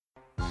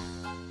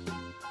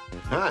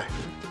Hi,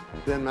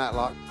 Ben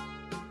Matlock.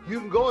 You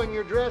can go in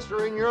your dress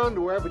or in your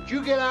underwear, but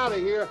you get out of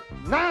here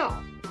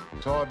now!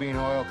 Soybean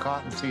oil,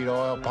 cottonseed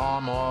oil,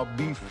 palm oil,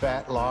 beef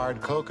fat,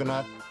 lard,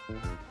 coconut.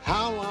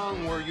 How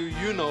long were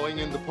you knowing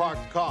in the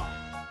parked car?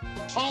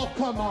 Oh,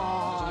 come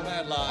on! Mr.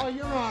 Matlock. Oh,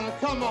 Your Honor,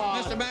 come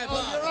on! Mr.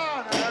 Matlock.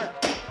 Oh, Your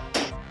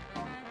Honor!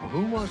 Well,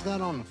 who was that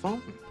on the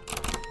phone?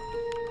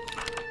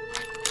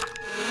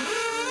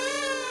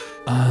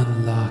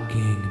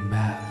 Unlocking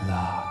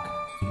Matlock.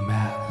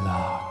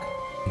 Matlock.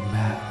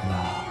 Matlock.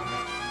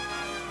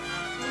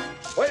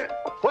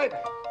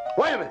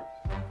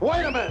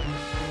 Wait a minute!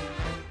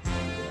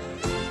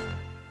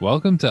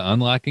 Welcome to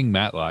Unlocking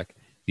Matlock,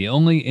 the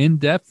only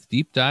in-depth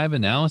deep dive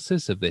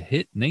analysis of the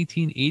hit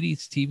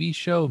 1980s TV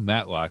show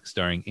Matlock,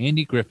 starring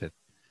Andy Griffith.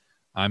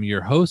 I'm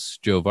your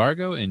host, Joe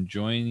Vargo, and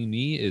joining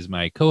me is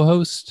my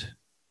co-host,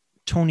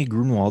 Tony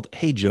Grunwald.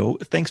 Hey, Joe,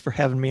 thanks for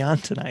having me on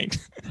tonight.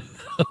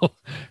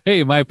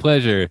 Hey, my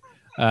pleasure.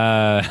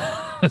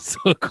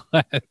 So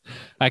glad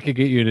I could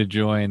get you to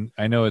join.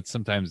 I know it's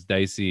sometimes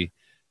dicey.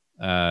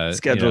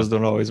 Schedules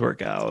don't always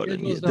work out.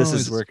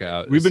 Work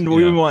out. We've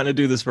been wanting to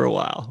do this for a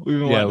while.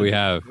 We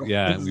have.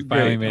 Yeah, we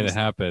finally made it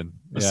happen.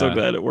 I'm so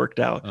glad it worked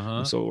out.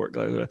 I'm so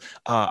glad.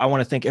 I want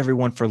to thank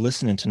everyone for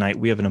listening tonight.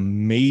 We have an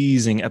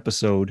amazing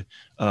episode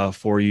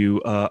for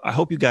you. I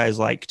hope you guys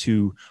like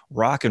to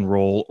rock and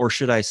roll, or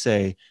should I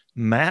say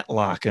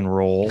Matlock and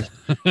roll,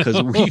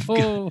 because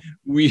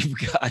we've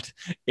got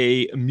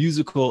a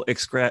musical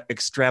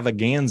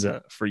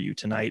extravaganza for you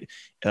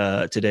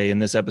today in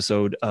this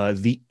episode,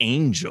 The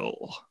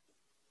Angel.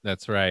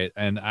 That's right.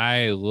 And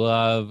I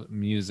love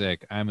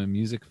music. I'm a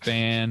music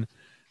fan.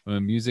 I'm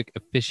a music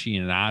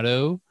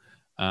aficionado.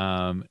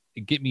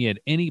 Get me at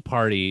any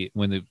party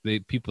when the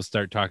people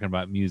start talking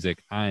about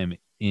music, I'm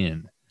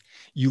in.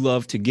 You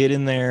love to get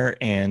in there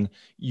and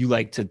you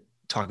like to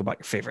talk about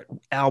your favorite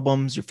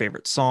albums, your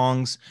favorite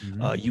songs.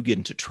 You get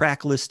into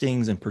track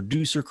listings and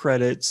producer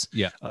credits.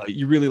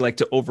 You really like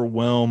to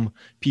overwhelm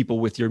people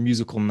with your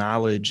musical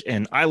knowledge,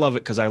 and I love it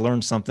because I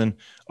learned something.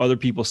 Other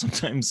people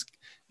sometimes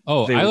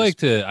I like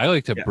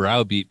to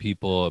browbeat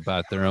people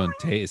about their own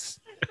tastes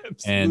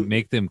and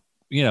make them,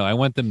 I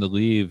want them to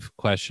leave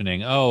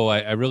questioning,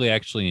 I really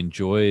actually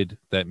enjoyed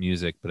that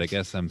music, but I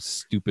guess I'm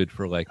stupid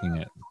for liking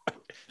it.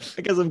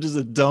 I guess I'm just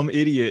a dumb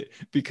idiot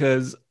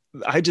because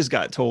I just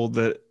got told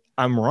that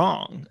I'm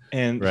wrong,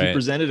 and he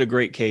presented a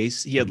great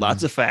case. He had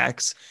lots of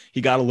facts.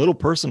 He got a little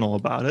personal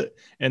about it,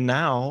 and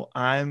now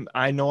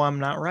I know I'm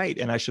not right,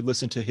 and I should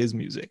listen to his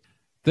music.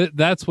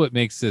 That's what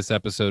makes this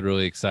episode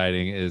really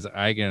exciting, is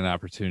I get an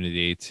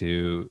opportunity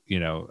to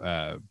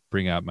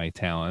bring out my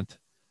talent,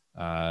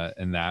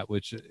 and that,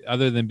 which,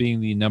 other than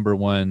being the number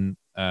one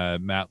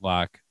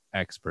Matlock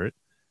expert,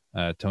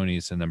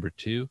 Tony's the number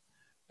two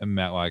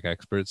Matlock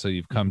expert. So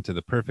you've come to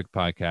the perfect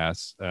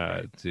podcast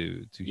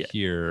to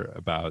hear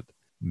about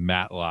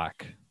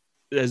Matlock.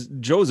 As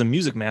Joe's a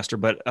music master,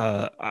 but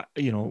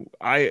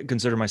I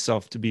consider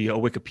myself to be a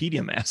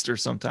Wikipedia master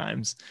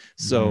sometimes.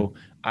 So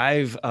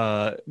I've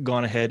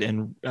gone ahead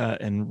and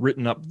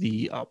written up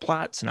the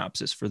plot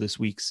synopsis for this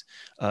week's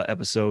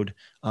episode.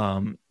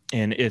 And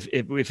if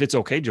it's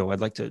okay, Joe, I'd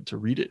like to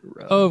read it.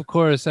 Of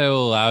course, I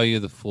will allow you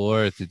the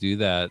floor to do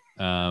that.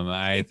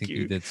 I think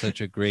you did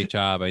such a great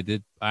job.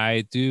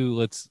 I do.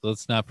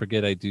 Let's not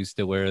forget, I do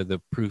still wear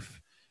the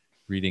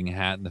proofreading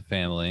hat in the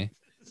family.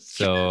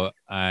 So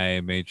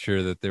I made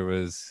sure that there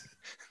was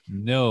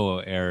no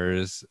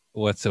errors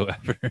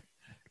whatsoever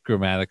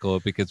grammatical,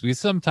 because we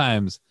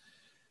sometimes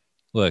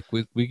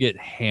we get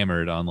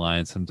hammered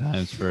online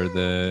sometimes for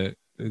the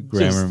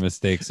grammar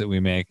mistakes that we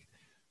make.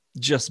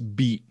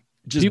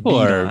 People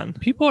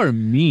are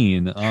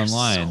mean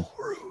online. So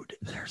rude.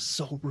 They're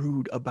so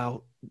rude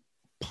about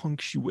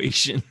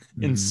punctuation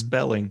and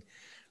spelling.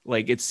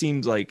 Like, it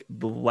seems like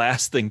the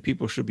last thing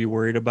people should be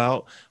worried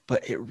about,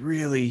 but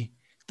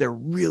they're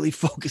really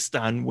focused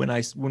on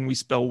when we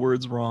spell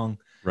words wrong,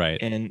 right?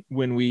 And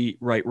when we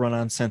write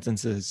run-on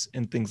sentences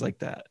and things like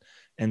that.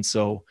 And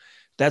so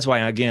that's why,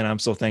 again, I'm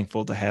so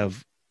thankful to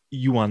have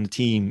you on the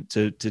team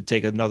to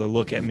take another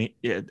look at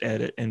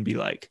it and be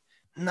like,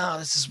 no,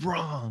 this is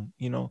wrong.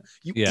 You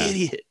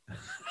idiot.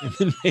 And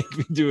then make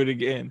me do it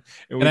again.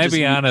 And I'd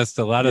be honest,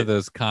 a lot of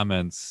those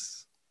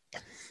comments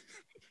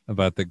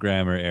about the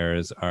grammar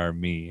errors are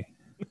me.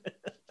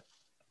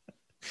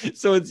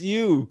 So it's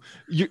you.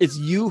 It's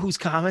you who's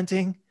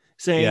commenting,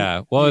 saying,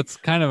 "Yeah." Well, it's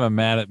kind of I'm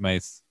mad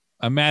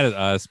at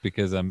us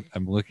because I'm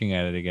looking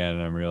at it again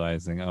and I'm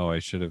realizing, I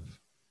should have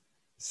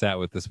sat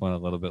with this one a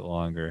little bit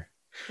longer.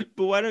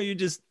 But why don't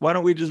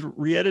we just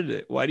re-edit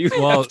it? Why do you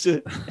have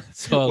to?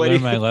 So I'll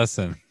learn my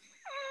lesson.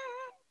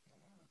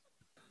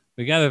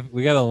 We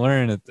gotta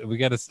learn it. We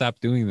gotta stop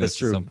doing this. That's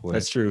true. At some point.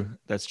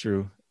 That's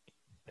true.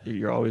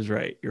 You're always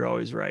right.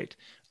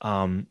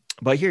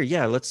 But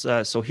here, let's.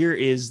 So here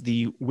is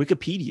the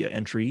Wikipedia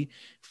entry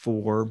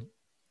for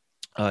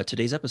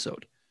today's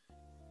episode.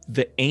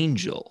 The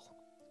Angel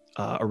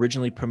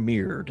originally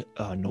premiered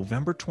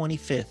November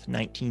 25th,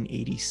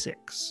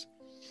 1986.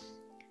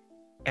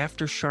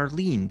 After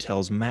Charlene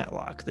tells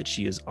Matlock that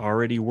she is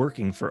already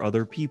working for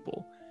other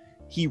people,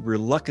 he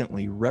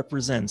reluctantly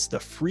represents the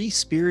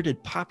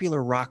free-spirited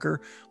popular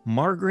rocker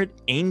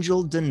Margaret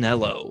Angel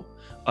Danello,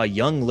 a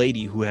young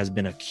lady who has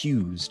been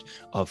accused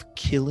of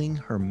killing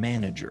her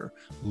manager,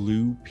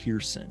 Lou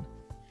Pearson.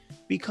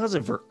 Because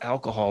of her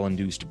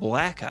alcohol-induced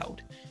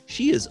blackout,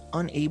 she is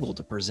unable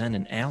to present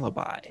an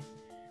alibi.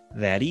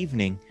 That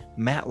evening,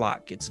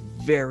 Matlock gets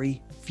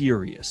very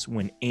furious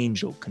when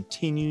Angel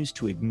continues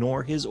to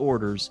ignore his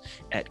orders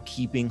at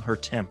keeping her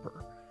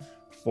temper.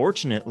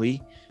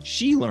 Fortunately,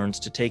 she learns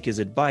to take his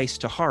advice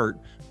to heart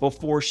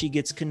before she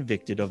gets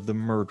convicted of the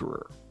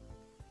murderer.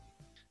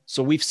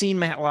 So we've seen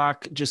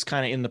Matlock just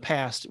kind of in the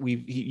past.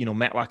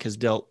 Matlock has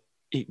dealt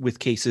with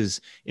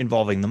cases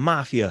involving the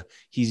mafia.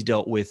 He's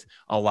dealt with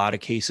a lot of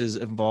cases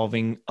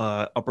involving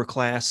upper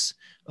class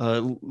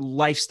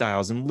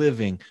lifestyles and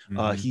living.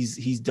 Mm-hmm.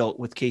 He's dealt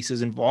with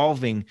cases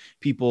involving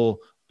people,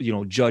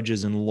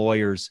 judges and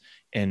lawyers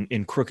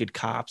and crooked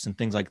cops and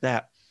things like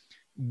that.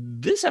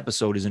 This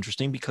episode is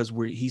interesting because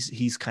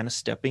he's kind of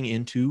stepping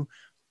into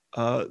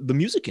the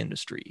music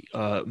industry.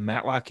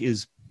 Matlock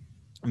is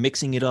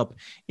mixing it up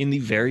in the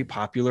very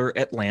popular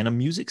Atlanta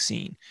music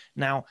scene.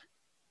 Now,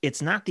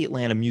 it's not the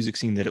Atlanta music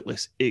scene that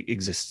it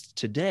exists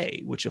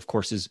today, which of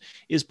course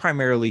is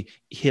primarily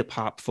hip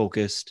hop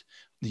focused.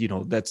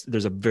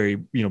 There's a very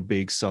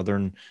big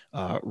Southern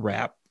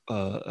rap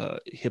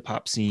hip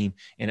hop scene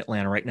in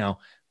Atlanta right now.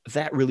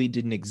 That really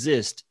didn't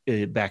exist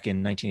back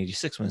in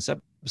 1986 when this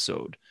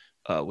episode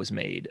was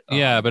made.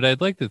 Yeah, but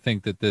I'd like to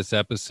think that this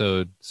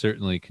episode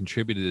certainly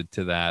contributed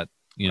to that.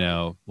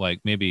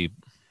 Like maybe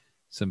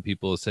some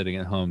people sitting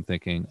at home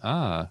thinking,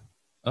 I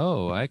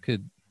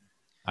could,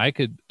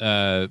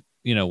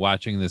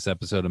 watching this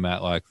episode of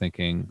Matlock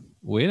thinking,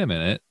 wait a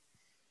minute,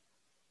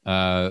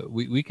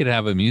 we could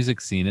have a music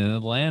scene in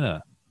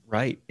Atlanta.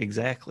 Right.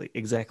 Exactly.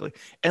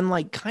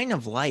 And kind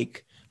of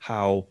like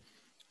how,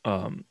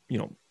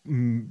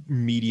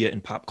 media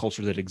and pop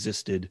culture that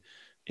existed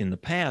in the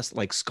past,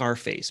 like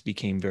Scarface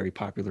became very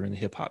popular in the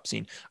hip hop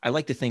scene. I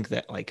like to think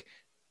that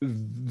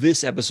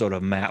this episode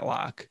of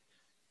Matlock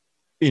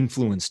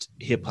influenced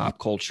hip hop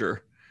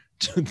culture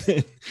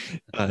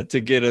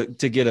to get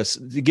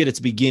its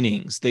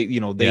beginnings.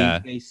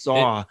 They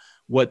saw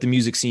what the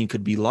music scene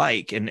could be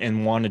like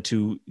and wanted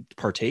to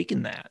partake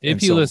in that.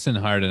 If you listen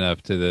hard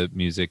enough to the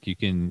music, you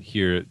can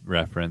hear it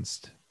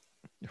referenced.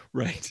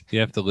 Right. You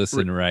have to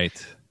listen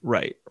right.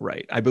 Right.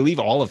 I believe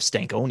all of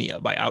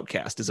Stankonia by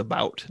Outkast is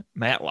about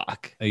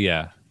Matlock.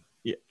 Yeah.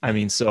 I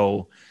mean,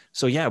 so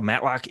yeah,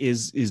 Matlock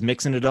is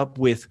mixing it up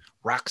with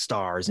rock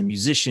stars and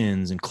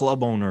musicians and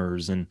club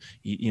owners, and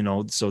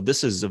so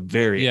this is a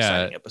very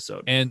exciting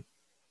episode. And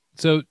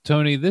so,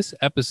 Tony, this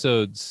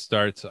episode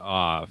starts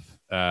off.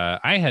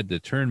 I had to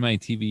turn my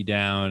TV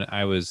down.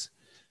 I was.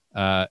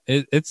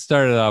 It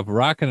started off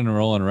rocking and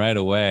rolling right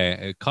away.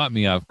 It caught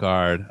me off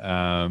guard.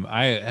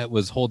 I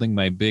was holding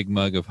my big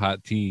mug of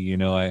hot tea.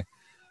 I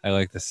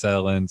like to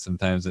settle in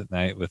sometimes at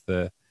night with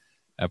the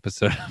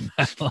episode of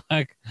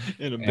Matlock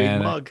in a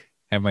big mug.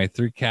 Have my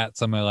 3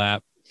 cats on my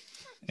lap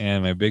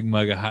and my big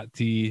mug of hot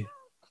tea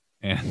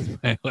and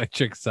my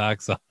electric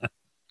socks on.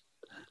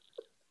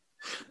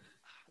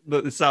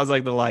 It sounds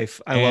like the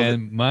life. I love it.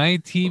 And my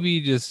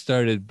TV just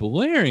started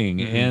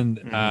blaring,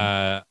 and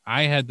I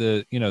had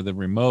the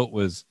remote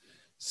was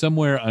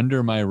somewhere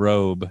under my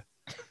robe.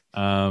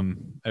 I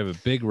have a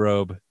big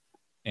robe,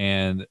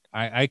 and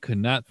I could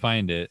not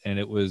find it. And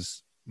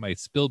I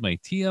spilled my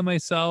tea on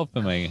myself,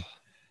 and my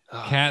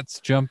cats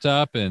jumped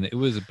up, and it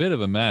was a bit of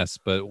a mess.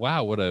 But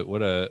wow, what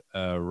a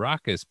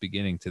raucous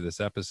beginning to this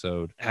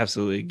episode.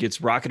 Absolutely, it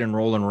gets rocking and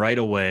rolling right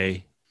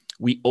away.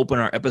 We open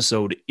our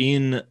episode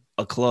in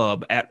a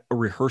club at a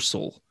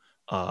rehearsal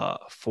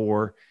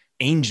for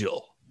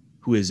Angel,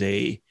 who is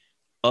a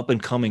up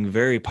and coming,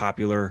 very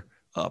popular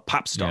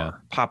pop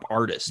star, pop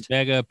artist,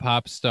 mega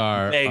pop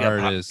star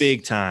artist,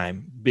 big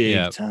time.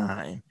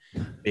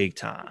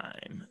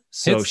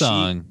 So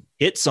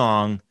hit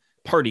song,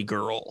 Party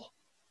Girl.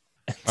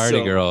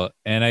 Girl.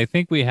 And I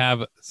think we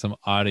have some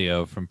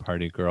audio from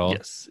Party Girl.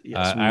 Yes.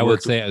 I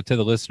would say to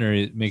the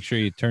listener, make sure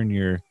you turn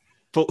your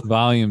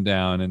volume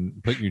down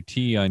and put your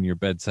tea on your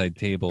bedside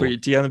table. Put your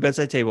tea on the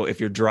bedside table. If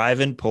you're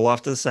driving, pull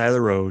off to the side of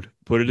the road,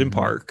 put it in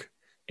park,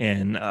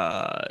 and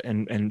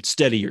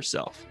steady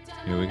yourself.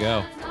 Here we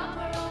go.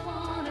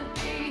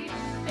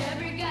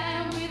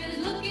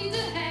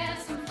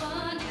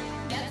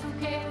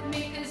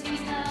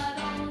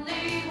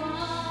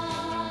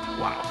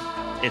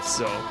 Wow, it's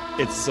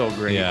so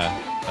great.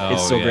 Yeah,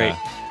 it's so great.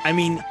 I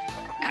mean,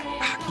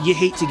 you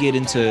hate to get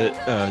into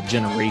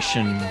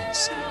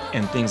generations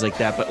and things like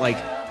that, but like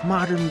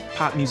modern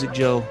pop music,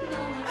 Joe,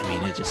 I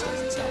mean, it just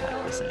doesn't sound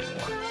like this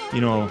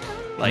anymore.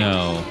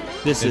 No,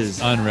 this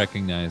is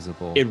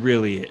unrecognizable. It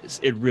really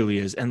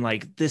is. And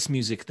like this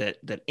music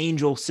that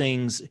Angel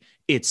sings,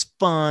 it's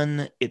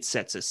fun. It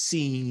sets a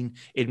scene.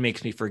 It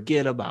makes me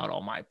forget about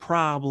all my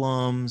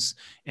problems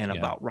and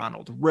about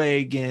Ronald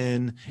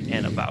Reagan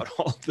and about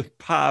all the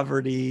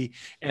poverty.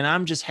 And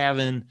I'm just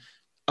having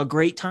a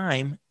great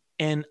time.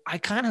 And I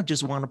kind of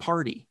just want to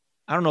party.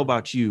 I don't know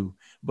about you,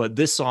 but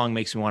this song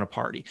makes me want to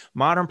party.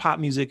 Modern pop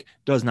music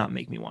does not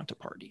make me want to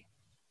party.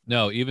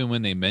 No, even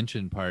when they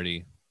mention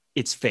party,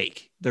 it's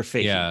fake. They're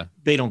fake. Yeah.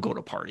 They don't go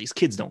to parties.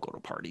 Kids don't go to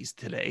parties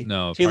today.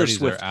 No, Taylor parties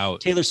Swift are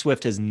out. Taylor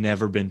Swift has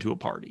never been to a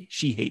party.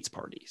 She hates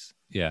parties.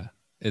 Yeah.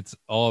 It's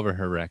all over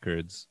her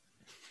records.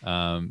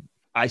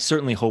 I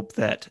certainly hope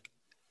that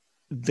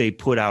they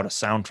put out a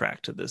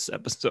soundtrack to this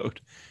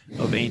episode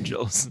of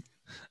Angels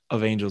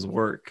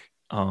work.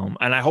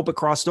 And I hope it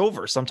crossed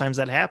over. Sometimes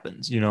that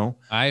happens, you know.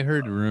 I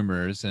heard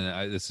rumors,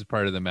 and this is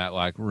part of the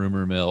Matlock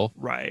rumor mill.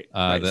 Right.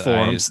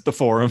 The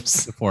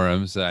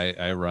forums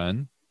I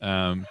run.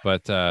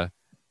 But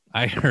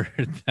I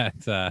heard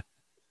that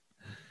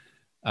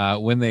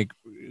when they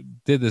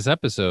did this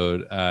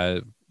episode,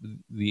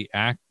 the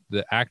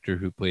actor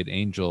who played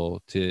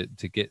Angel to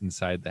get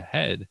inside the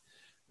head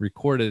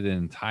recorded an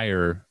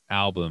entire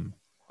album.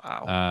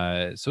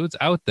 Wow. So it's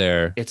out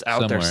there. It's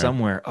out there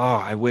somewhere. Oh,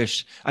 I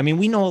wish. I mean,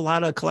 we know a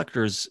lot of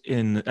collectors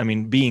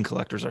being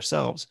collectors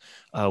ourselves.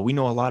 We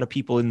know a lot of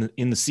people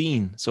in the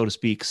scene, so to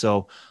speak.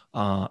 So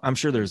I'm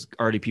sure there's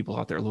already people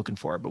out there looking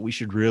for it, but we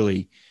should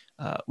really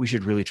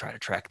try to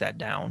track that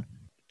down.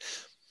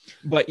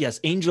 But yes,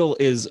 Angel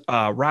is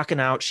rocking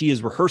out. She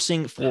is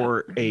rehearsing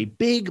for a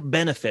big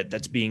benefit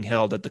that's being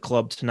held at the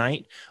club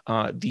tonight.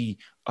 The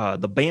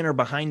banner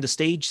behind the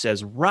stage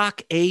says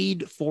Rock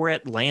Aid for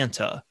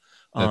Atlanta.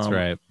 That's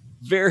right.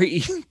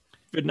 Very,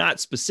 but not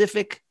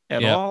specific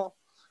at all.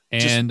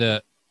 And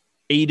just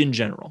aid in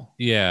general.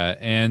 Yeah.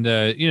 And,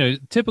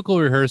 typical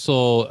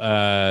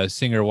rehearsal,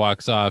 singer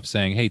walks off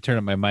saying, "Hey, turn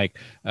up my mic.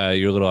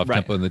 You're a little off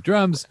tempo in the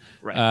drums."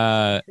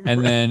 Right.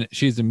 And then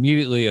she's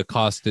immediately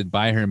accosted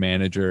by her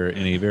manager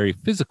in a very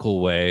physical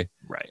way.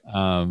 Right.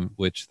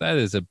 Which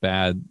that's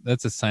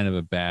a sign of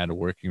a bad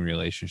working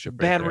relationship.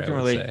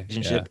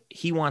 Yeah.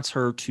 He wants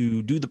her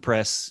to do the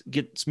press,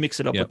 mix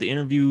it up with the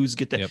interviews,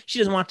 get that. Yep. She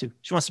doesn't want to.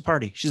 She wants to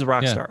party. She's a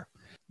rock star.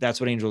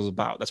 That's what Angel is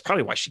about. That's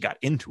probably why she got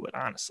into it,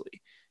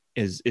 honestly,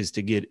 is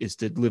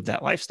to live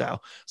that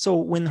lifestyle. So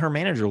when her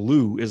manager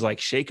Lou is like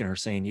shaking her,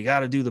 saying, "You got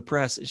to do the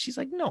press," and she's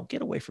like, "No,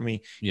 get away from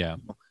me. Yeah.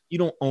 You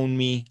don't own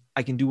me.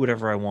 I can do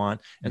whatever I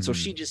want." And so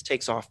she just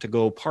takes off to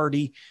go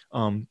party.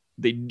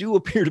 They do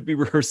appear to be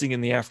rehearsing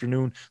in the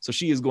afternoon. So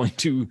she is going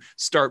to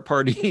start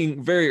partying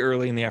very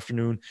early in the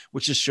afternoon,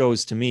 which just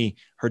shows to me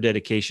her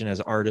dedication as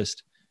an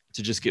artist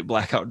to just get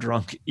blackout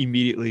drunk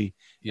immediately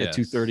at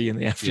 2:30 in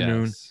the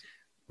afternoon. Yes.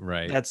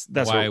 Right. That's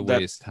why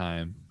waste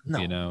time.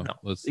 No,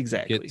 let's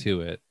exactly get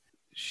to it.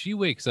 She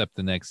wakes up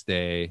the next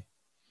day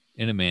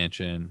in a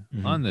mansion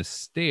on the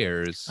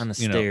stairs.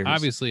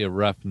 Obviously a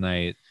rough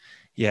night.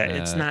 Yeah,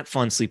 it's not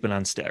fun sleeping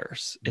on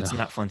stairs. It's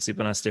not fun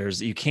sleeping on stairs.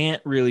 You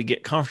can't really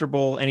get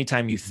comfortable.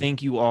 Anytime you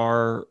think you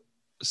are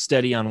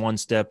steady on one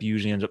step, you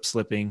usually end up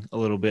slipping a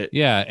little bit.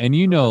 Yeah, and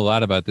you know a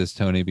lot about this,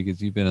 Tony,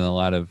 because you've been in a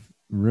lot of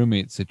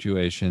roommate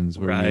situations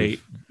where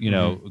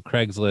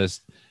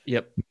Craigslist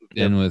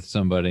in with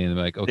somebody and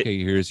they're like,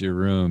 "Okay, here's your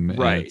room."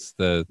 Right. And it's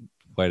the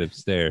flight of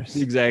stairs.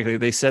 Exactly.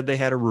 They said they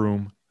had a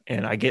room.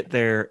 And I get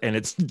there and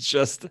it's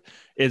just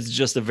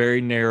a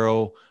very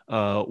narrow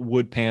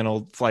wood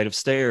paneled flight of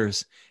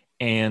stairs.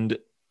 And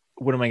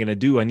what am I going to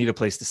do? I need a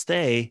place to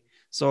stay.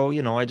 So,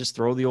 I just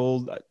throw the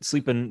old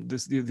sleeping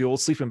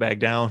bag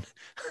down,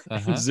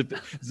 zip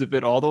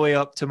it all the way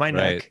up to my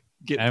neck.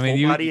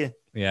 Body.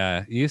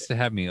 Yeah. You used to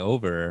have me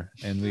over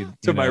and we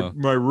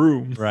my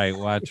room. Right.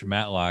 Watch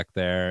Matlock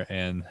there.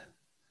 And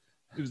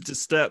it was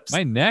just steps.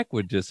 My neck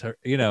would just hurt.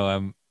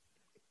 I'm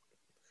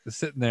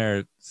sitting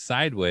there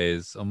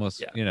sideways,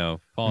 almost,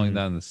 falling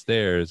down the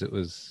stairs. It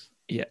was.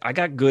 Yeah, I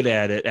got good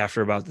at it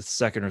after about the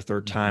second or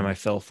third time I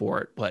fell for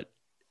it. But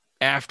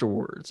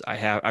afterwards,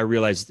 I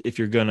realized if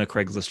you're gonna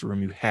Craigslist a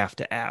room, you have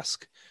to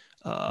ask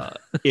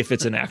if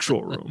it's an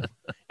actual room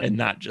and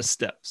not just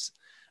steps.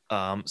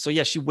 So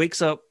yeah, she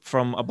wakes up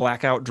from a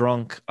blackout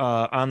drunk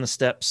on the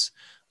steps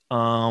in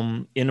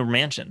a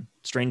mansion,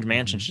 strange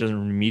mansion. She doesn't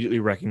immediately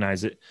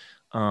recognize it.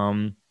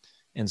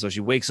 And so she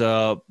wakes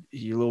up,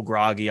 you're a little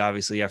groggy,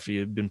 obviously, after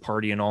you've been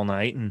partying all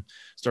night, and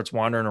starts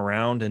wandering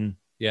around. And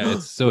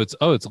it's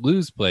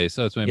Lou's place.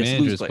 Oh, it's my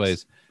manager's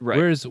place.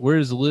 Right.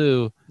 Where's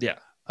Lou? Yeah.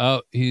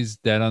 Oh, he's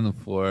dead on the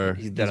floor.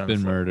 He's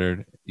been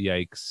murdered.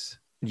 Yikes.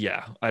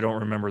 Yeah. I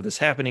don't remember this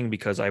happening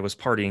because I was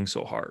partying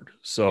so hard.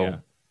 So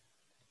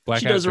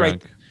Blackout she does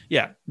drunk. right.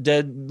 Yeah.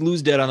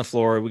 Lou's dead on the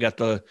floor. We got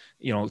the,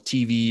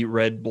 TV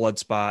red blood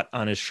spot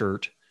on his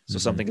shirt. So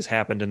something has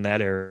happened in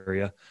that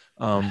area.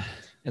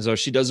 And so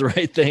she does the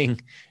right thing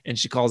and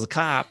she calls the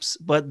cops,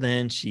 but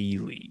then she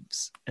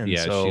leaves. And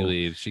she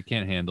leaves. She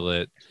can't handle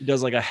it. She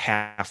does like a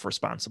half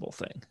responsible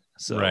thing.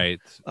 So right.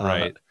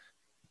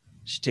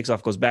 She takes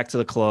off, goes back to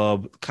the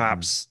club.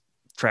 Cops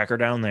track her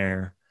down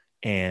there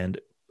and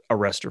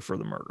arrest her for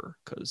the murder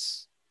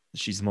because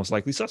she's the most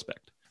likely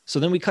suspect. So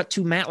then we cut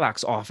to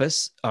Matlock's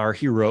office, our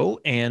hero,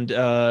 and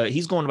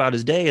he's going about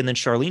his day. And then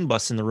Charlene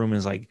busts in the room and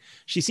is like,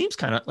 she seems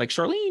kind of like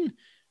Charlene.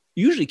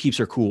 usually keeps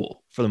her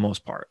cool for the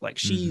most part. Like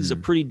she's a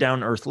pretty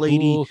down to earth lady,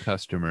 cool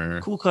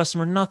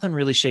customer. Nothing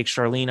really shakes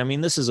Charlene. I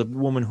mean, this is a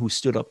woman who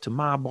stood up to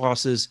mob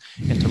bosses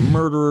and to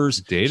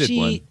murderers. Dated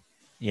one.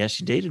 Yeah,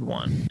 she dated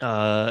one.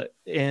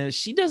 And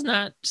she does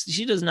not,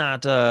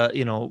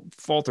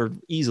 falter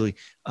easily.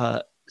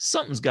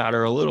 Something's got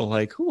her a little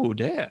like, oh,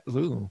 Dad,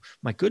 ooh,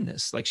 my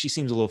goodness. Like she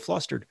seems a little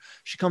flustered.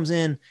 She comes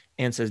in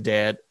and says,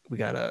 Dad, we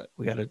gotta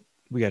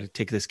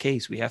take this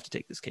case. We have to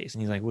take this case.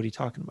 And he's like, what are you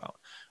talking about?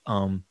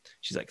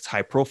 She's like, it's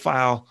high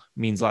profile,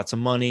 means lots of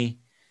money.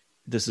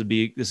 This would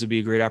be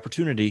a great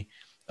opportunity.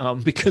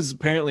 Because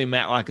apparently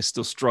Matlock is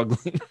still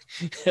struggling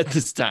at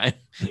this time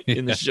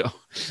in the show.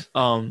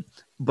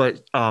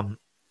 But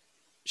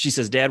she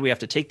says, Dad, we have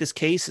to take this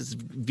case. It's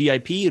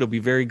VIP. It'll be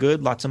very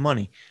good. Lots of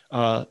money.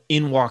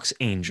 In walks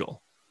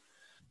Angel.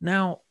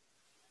 Now,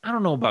 I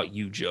don't know about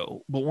you,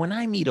 Joe, but when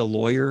I meet a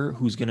lawyer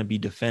who's going to be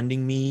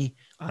defending me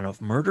on a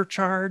murder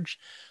charge,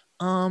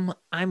 I'm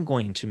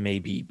going to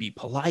maybe be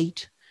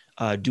polite,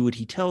 do what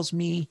he tells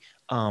me,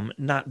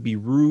 not be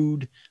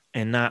rude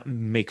and not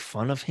make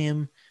fun of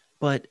him.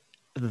 But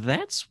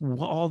that's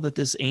all that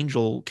this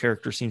Angel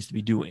character seems to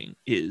be doing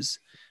is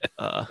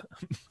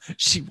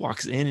she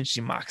walks in and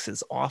she mocks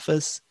his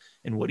office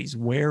and what he's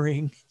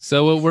wearing.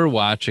 So what we're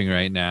watching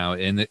right now,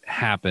 and it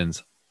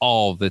happens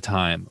all the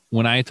time.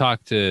 When I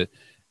talk to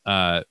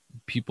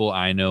people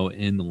I know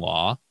in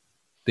law,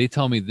 they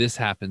tell me this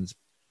happens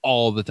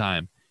all the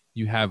time.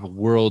 You have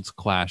worlds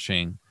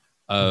clashing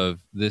of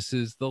this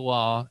is the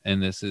law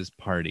and this is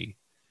party.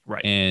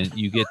 Right. And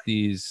you get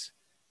these,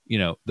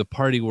 the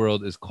party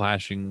world is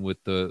clashing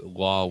with the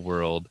law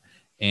world,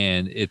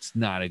 and it's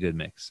not a good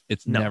mix.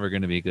 It's never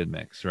going to be a good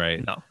mix,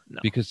 right? No.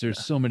 Because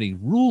there's so many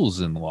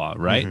rules in law,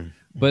 right? Mm-hmm.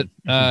 But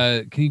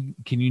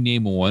can you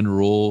name one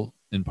rule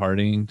in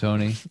partying,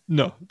 Tony?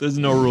 No, there's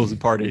no rules in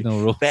partying. No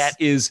rules.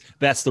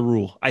 That's the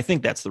rule. I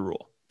think that's the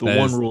rule. The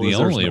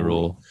only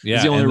rule. Yeah,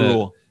 it's the only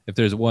rule. If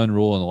there's one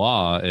rule in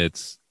law,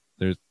 there's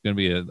going to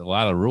be a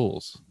lot of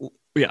rules.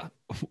 Yeah,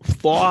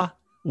 law,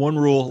 one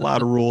rule, a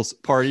lot of rules.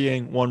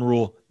 Partying, one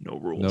rule, no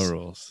rules. No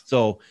rules.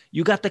 So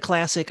you got the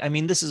classic. I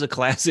mean, this is a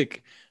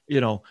classic,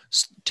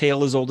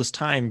 tale as old as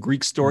time,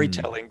 Greek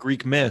storytelling,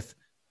 Greek myth,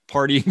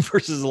 partying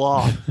versus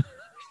law,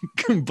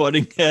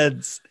 butting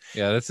heads.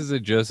 Yeah, this is a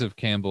Joseph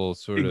Campbell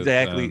sort of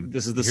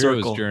this is the hero's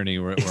circle journey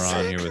we're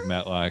on here with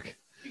Matlock.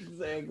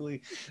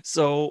 Exactly.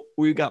 So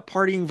we've got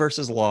partying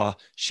versus law.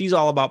 She's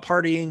all about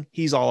partying.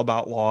 He's all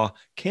about law.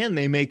 Can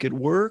they make it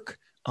work?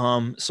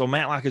 So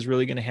Matlock is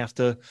really going to have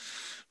to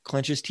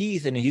clench his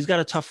teeth, and he's got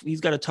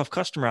a tough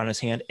customer on his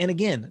hand. And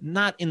again,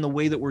 not in the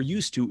way that we're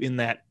used to, in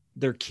that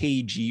they're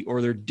cagey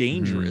or they're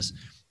dangerous.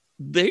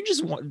 They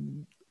just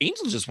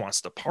Angel just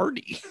wants to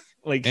party.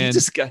 Like he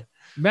just got.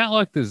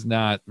 Matlock does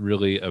not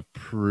really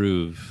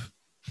approve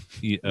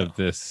of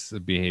this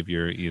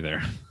behavior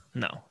either.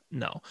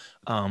 No.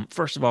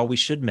 First of all, we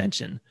should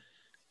mention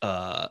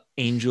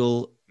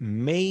Angel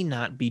may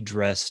not be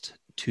dressed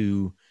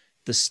to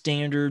the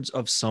standards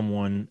of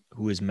someone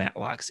who is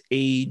Matlock's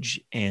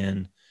age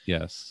and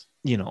yes,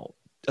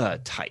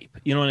 type.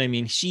 You know what I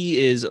mean? She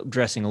is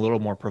dressing a little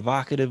more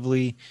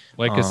provocatively,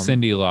 like a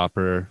Cyndi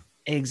Lauper.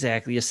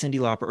 Exactly, a Cyndi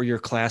Lauper, or your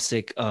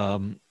classic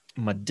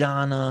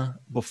Madonna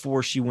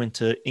before she went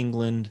to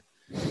England.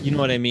 You know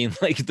what I mean?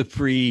 Like the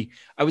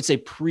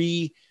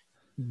pre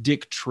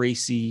Dick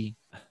Tracy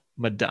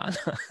Madonna.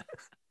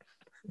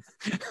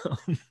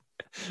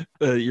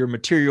 Your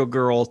Material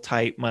Girl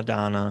type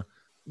Madonna.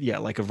 Yeah,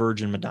 like a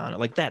Virgin Madonna,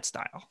 like that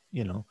style.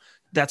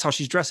 That's how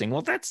she's dressing.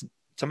 Well, that's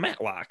to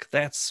Matlock.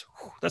 That's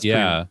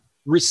pretty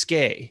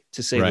risque,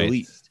 to say the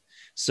least.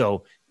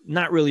 So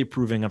not really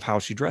approving of how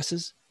she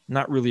dresses,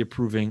 not really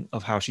approving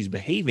of how she's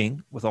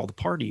behaving with all the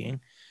partying.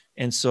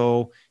 And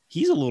so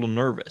he's a little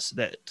nervous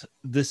that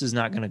this is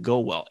not going to go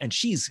well. And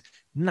she's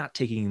not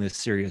taking this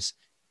serious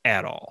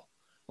at all.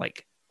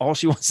 Like all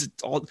she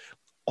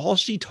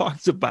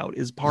talks about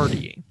is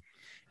partying.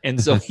 And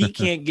so he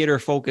can't get her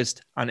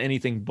focused on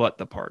anything but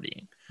the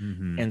partying.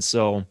 Mm-hmm. And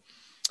so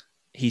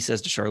he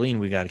says to Charlene,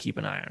 we got to keep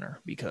an eye on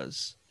her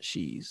because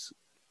she's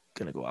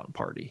going to go out and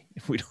party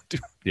if we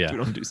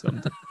don't do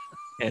something.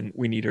 And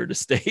we need her to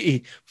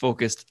stay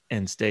focused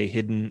and stay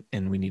hidden.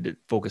 And we need to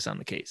focus on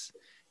the case.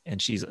 And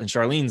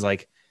Charlene's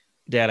like,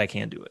 Dad, I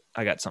can't do it.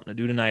 I got something to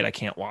do tonight. I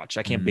can't watch.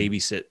 I can't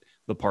babysit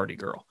the party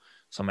girl.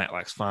 So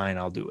Matlock's fine.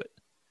 I'll do it.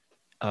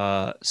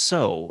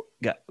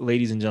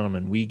 Ladies and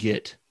gentlemen, we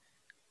get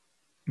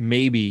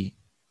maybe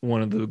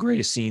one of the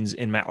greatest scenes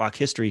in Matlock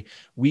history.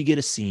 We get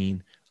a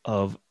scene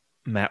of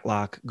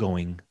Matlock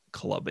going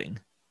clubbing.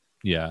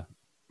 Yeah.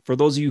 For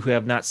those of you who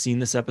have not seen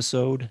this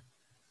episode,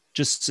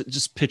 just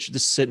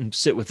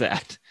sit with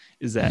that.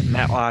 Is that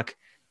Matlock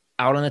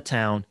out on the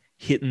town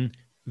hitting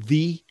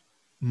the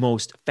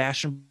most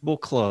fashionable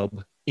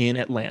club in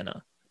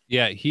Atlanta?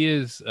 Yeah, he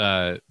is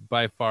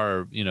by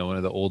far, one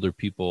of the older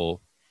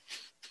people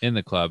in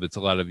the club. It's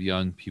a lot of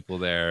young people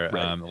there,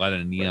 a lot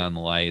of neon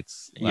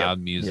lights, loud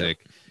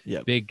music,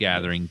 big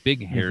gathering,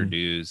 big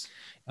hairdos.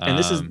 And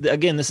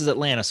this is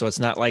Atlanta, so it's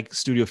not like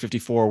Studio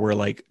 54 where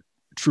like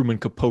Truman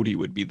Capote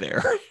would be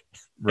there.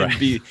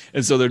 Right.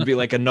 And so there'd be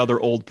like another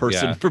old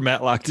person for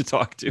Matlock to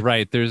talk to.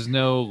 Right. There's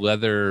no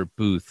leather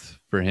booth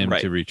for him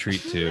to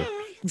retreat to.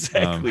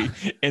 Exactly.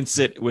 And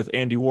sit with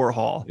Andy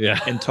Warhol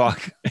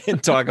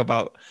and talk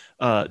about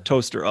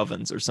toaster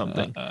ovens or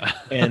something.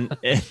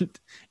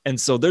 And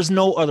so there's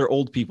no other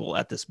old people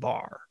at this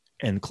bar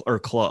or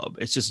club.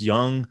 It's just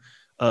young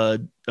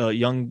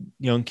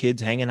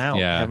kids hanging out,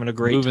 having a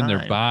great moving time.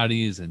 their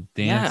bodies and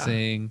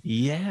dancing. So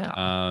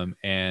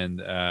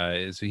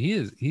he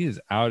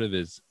is out of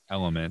his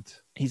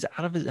element. He's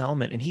out of his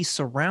element, and he's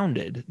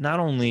surrounded not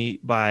only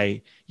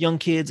by young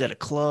kids at a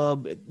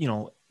club.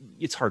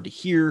 It's hard to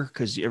hear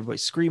because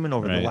everybody's screaming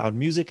over the loud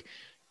music.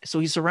 So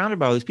he's surrounded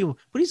by all these people,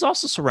 but he's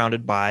also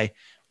surrounded by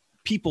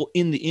people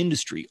in the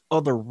industry,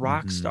 other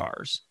rock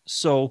stars.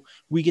 So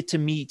we get to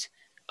meet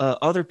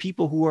other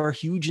people who are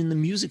huge in the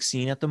music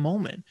scene at the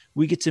moment.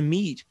 We get to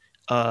meet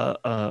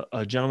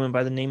a gentleman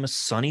by the name of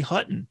Sonny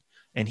Hutton.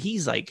 And he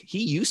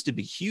used to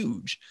be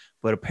huge,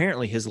 but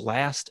apparently his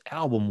last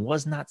album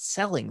was not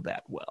selling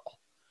that well.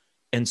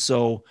 And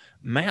so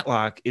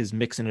Matlock is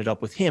mixing it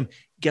up with him.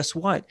 Guess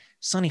what?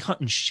 Sonny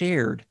Hutton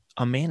shared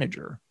a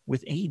manager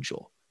with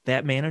Angel.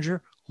 That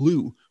manager,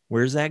 Lou.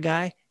 Where's that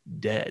guy?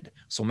 Dead.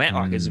 So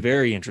Matlock is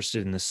very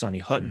interested in the Sonny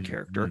Hutton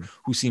character,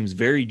 who seems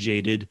very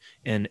jaded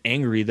and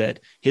angry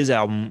that his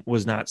album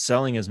was not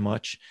selling as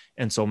much.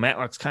 And so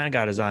Matlock's kind of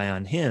got his eye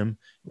on him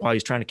while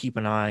he's trying to keep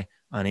an eye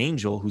on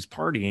Angel, who's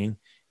partying.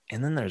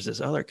 And then there's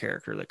this other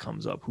character that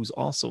comes up who's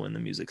also in the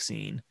music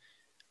scene.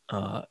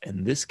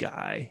 And this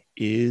guy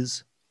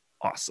is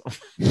awesome.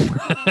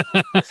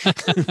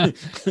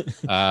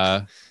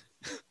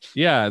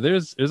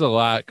 There's a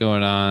lot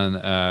going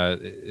on.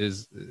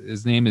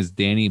 His name is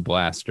Danny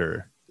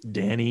Blaster.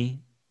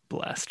 Danny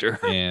Blaster.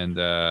 And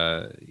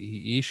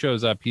he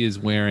shows up. He is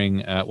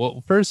wearing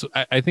first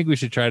I think we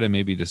should try to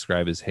maybe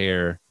describe his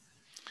hair.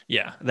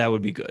 Yeah, that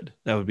would be good.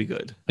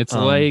 It's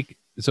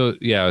so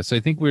I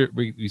think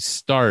we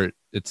start.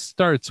 It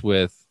starts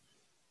with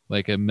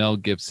like a Mel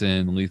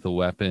Gibson Lethal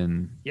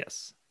Weapon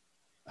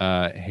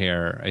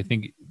hair. I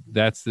think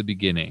that's the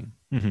beginning.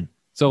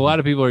 So a lot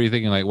of people are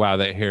thinking like, wow,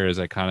 that hair is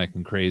iconic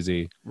and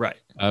crazy. Right.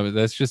 But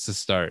that's just a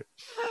start.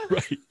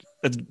 Right.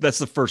 That's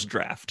the first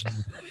draft.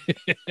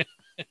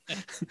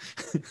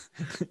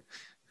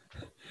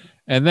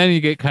 And then you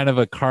get kind of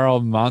a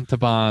Carl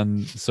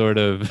Montalban sort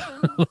of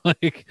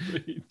like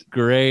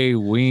gray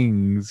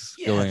wings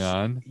going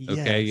on.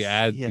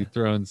 Okay. You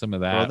throw in some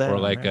of that or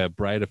like a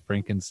Bride of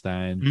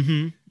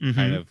Frankenstein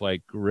kind of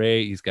like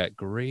gray. He's got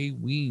gray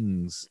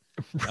wings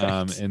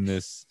in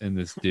this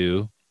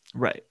do.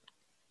 Right.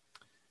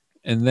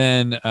 And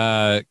then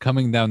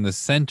coming down the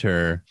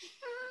center,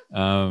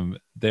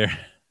 there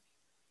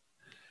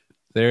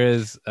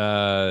is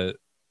kind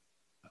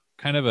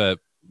of a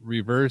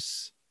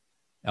reverse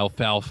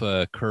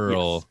alfalfa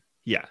curl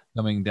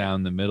coming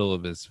down the middle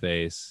of his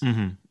face.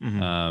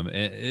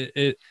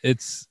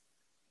 It's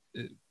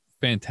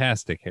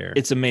fantastic hair.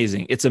 It's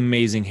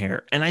amazing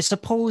hair. And I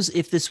suppose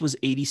if this was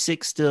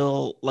 86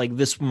 still, like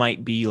this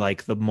might be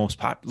like the most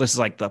popular. This is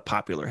like the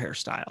popular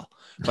hairstyle.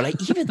 But I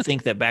even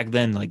think that back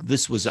then, like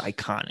this was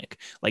iconic.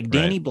 Like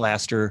Danny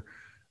Blaster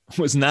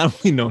was not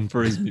only known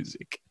for his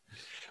music,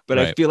 but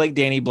I feel like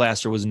Danny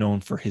Blaster was known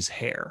for his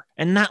hair,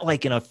 and not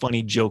like in a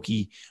funny,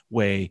 jokey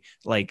way,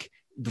 like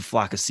the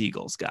Flock of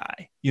Seagulls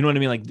guy. You know what I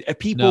mean? Like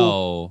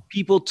people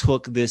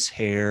took this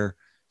hair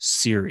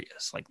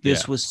serious. Like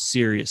this was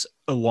serious,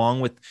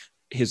 along with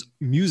his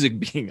music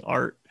being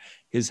art.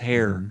 His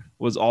hair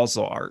was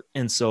also art.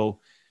 And so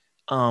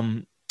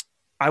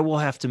I will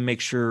have to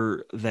make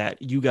sure that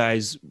you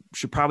guys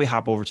should probably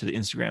hop over to the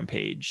Instagram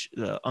page,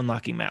 the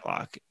Unlocking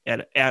Matlock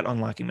at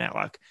Unlocking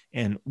Matlock.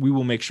 And we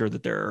will make sure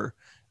that there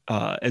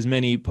are as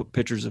many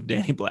pictures of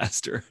Danny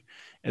Blaster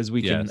as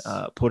we can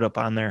put up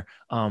on there.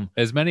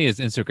 As many as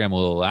Instagram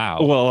will allow.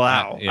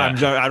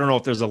 I don't know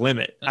if there's a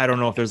limit.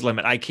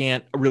 I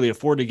can't really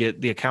afford to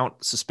get the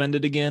account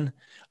suspended again.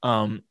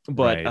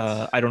 But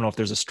I don't know if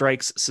there's a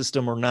strikes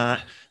system or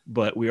not,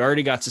 but we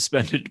already got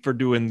suspended for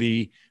doing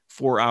the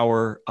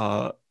 4-hour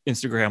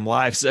Instagram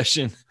live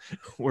session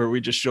where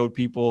we just showed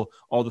people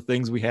all the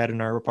things we had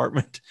in our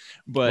apartment.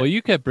 But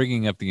you kept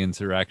bringing up the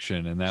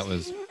insurrection, and that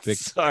was big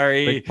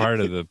part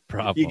of the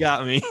problem. You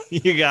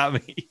got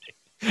me.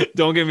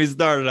 Don't get me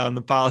started on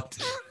the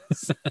politics.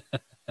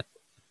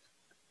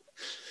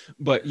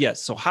 But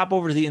yes, so hop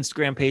over to the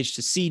Instagram page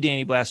to see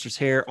Danny Blaster's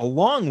hair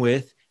along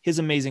with his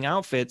amazing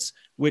outfits,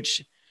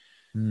 which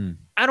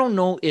I don't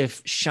know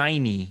if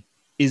shiny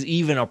is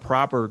even a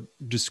proper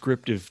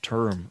descriptive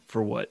term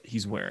for what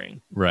he's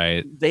wearing.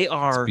 Right. They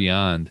are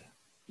beyond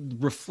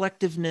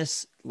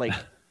reflectiveness, like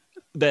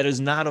that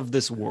is not of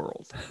this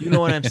world. You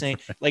know what I'm saying?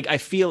 Like, I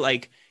feel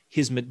like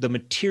the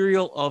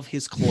material of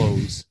his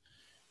clothes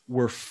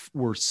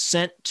were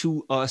sent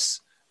to us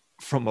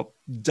from a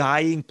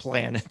dying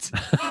planet.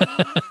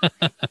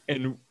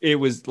 And it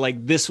was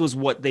like, this was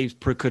what they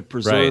could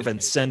preserve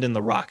and send in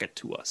the rocket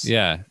to us.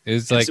 Yeah.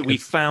 It's like, so we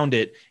found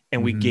it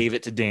and we gave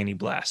it to Danny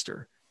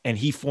Blaster, and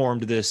he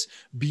formed this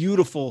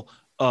beautiful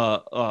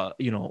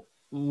full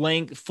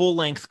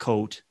length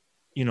coat,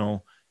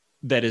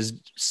 that is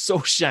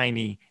so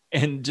shiny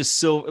and just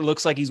so it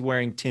looks like he's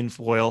wearing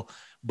tinfoil,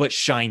 but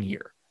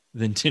shinier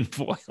than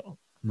tinfoil.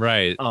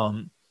 Right.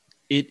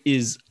 It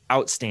is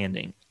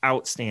outstanding.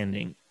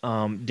 Danny.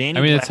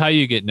 It's how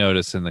you get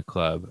noticed in the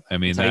club. I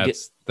mean,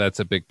 that's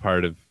a big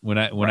part of when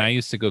I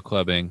used to go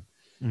clubbing.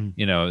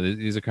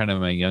 These are kind of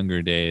my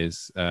younger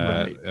days.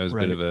 I was a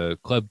bit of a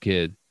club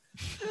kid.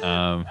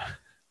 I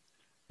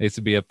used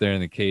to be up there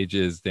in the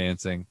cages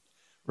dancing.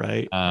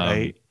 Right.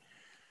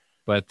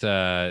 But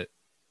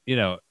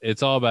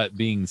it's all about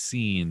being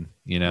seen.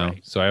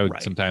 So I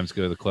would sometimes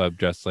go to the club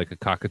dressed like a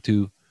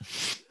cockatoo.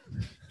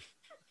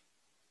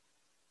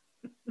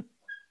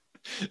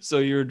 So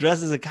you were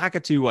dressed as a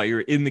cockatoo while you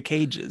were in the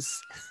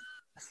cages.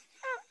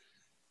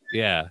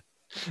 Yeah.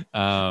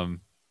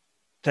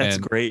 That's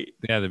great.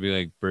 Yeah, there'd be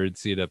like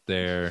birdseed up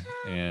there.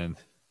 And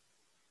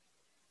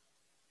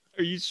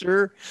are you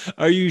sure?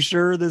 Are you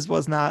sure this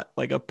was not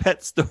like a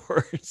pet store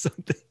or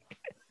something?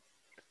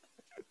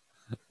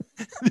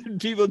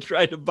 People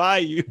tried to buy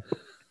you.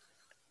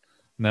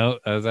 No,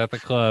 I was at the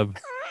club.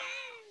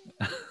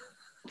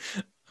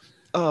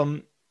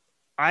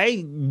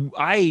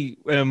 I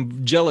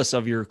am jealous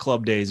of your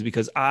club days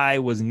because I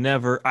was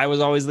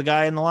always the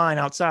guy in the line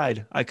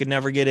outside. I could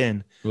never get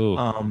in. Ooh.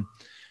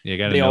 You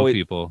got to know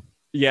people.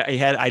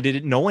 Yeah, I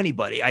didn't know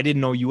anybody. I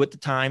didn't know you at the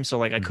time, so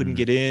like I couldn't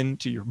get in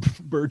to your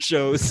bird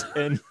shows,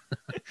 and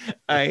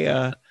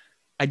I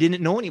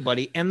didn't know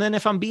anybody. And then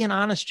if I'm being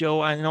honest,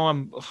 Joe, I know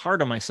I'm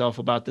hard on myself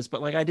about this,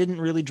 but like I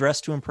didn't really dress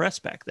to impress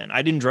back then.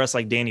 I didn't dress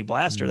like Danny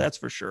Blaster, that's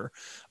for sure.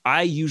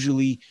 I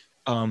usually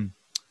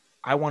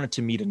I wanted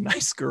to meet a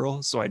nice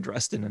girl, so I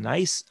dressed in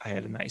I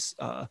had a nice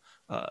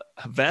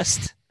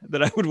vest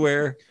that I would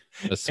wear.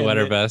 A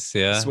sweater vest,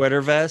 yeah.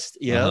 Sweater vest,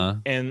 yeah.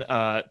 And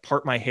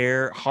part my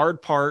hair,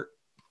 hard part,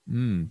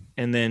 and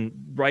then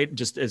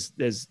just as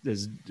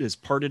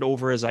parted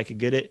over as I could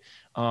get it.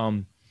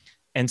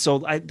 And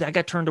so I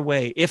got turned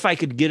away if I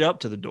could get up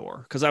to the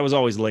door because I was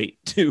always late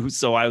too.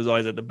 So I was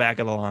always at the back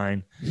of the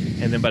line.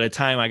 And then by the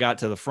time I got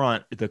to the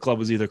front, the club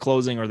was either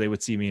closing or they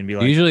would see me and be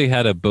like, you usually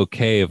had a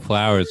bouquet of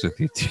flowers with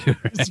you too,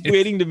 right? Just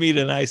waiting to meet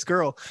a nice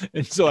girl.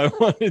 And so I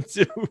wanted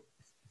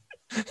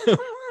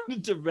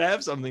to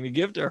have something to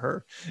give to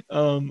her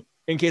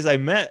in case I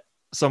met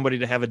somebody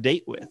to have a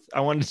date with.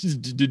 I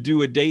wanted to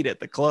do a date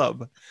at the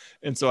club.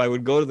 And so I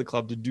would go to the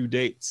club to do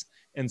dates.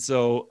 And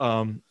so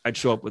I'd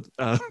show up with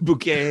a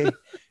bouquet,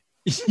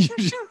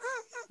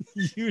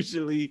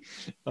 usually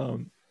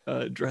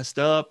dressed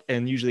up,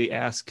 and usually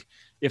ask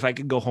if I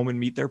could go home and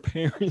meet their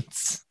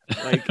parents.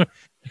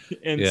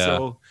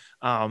 So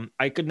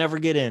I could never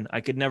get in.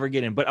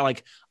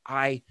 But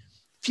I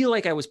feel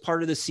like I was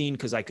part of the scene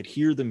because I could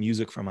hear the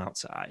music from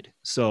outside.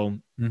 So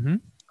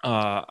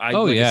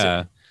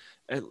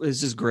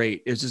it's just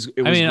great. It was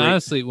great.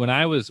 Honestly, when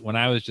I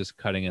was just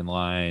cutting in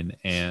line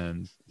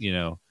and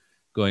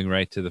going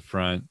right to the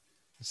front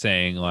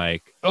saying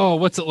like, oh,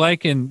 what's it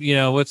like? And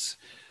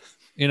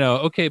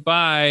okay,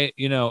 bye.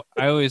 I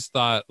always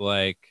thought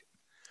like,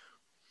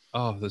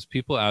 oh, those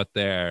people out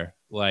there,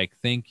 like,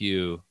 thank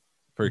you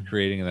for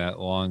creating that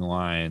long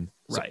line.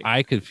 So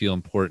I could feel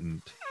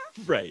important.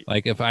 Right.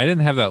 Like if I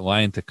didn't have that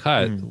line to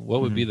cut, what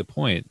would be the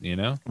point,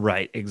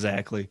 Right.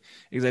 Exactly.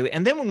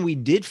 And then when we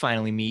did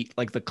finally meet,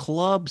 like the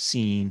club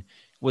scene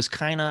was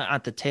kind of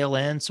at the tail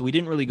end. So we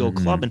didn't really go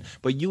clubbing,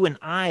 but you and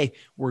I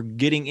were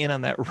getting in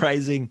on that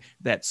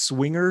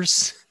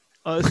swingers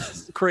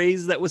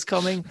craze that was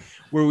coming,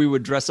 where we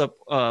would dress up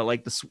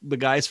like the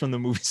guys from the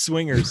movie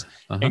Swingers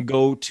and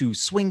go to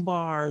swing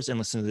bars and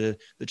listen to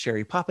the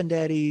Cherry Poppin'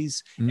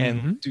 Daddies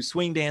and do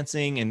swing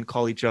dancing and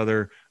call each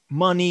other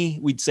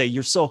money. I'd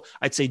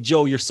say,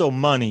 Joe, you're so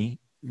money.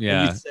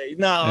 Yeah. And we'd say,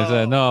 no. I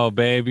said, no,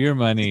 babe, you're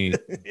money.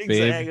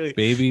 Exactly.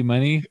 Baby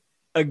money.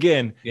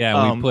 Again.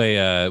 Yeah.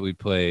 We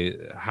play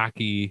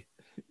hockey,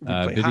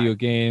 video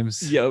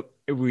games. Yep.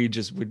 We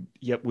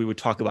would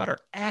talk about our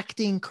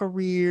acting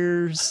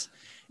careers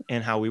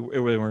and how we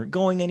weren't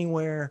going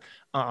anywhere.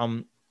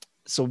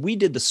 So we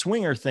did the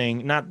swinger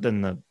thing, not then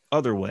the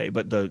other way,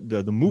 but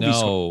the movie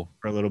for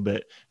a little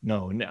bit.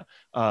 No.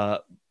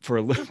 For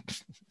a little,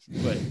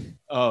 but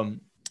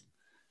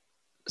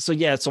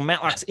so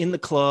Matlock's in the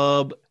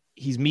club.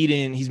 He's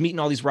meeting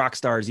all these rock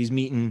stars. He's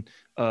meeting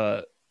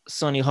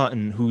Sonny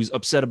Hutton, who's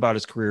upset about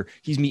his career.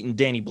 He's meeting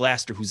Danny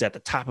Blaster, who's at the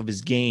top of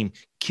his game,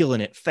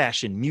 killing it,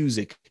 fashion,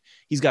 music.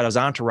 He's got his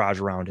entourage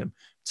around him.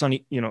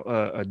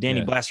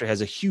 Danny Blaster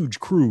has a huge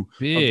crew,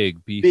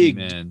 big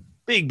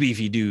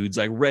beefy dudes,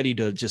 like ready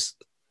to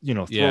just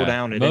throw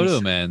down. At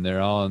Moto men,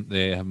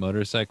 they have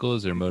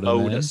motorcycles or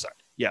motorcycles.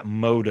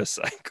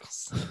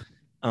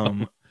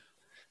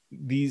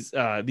 These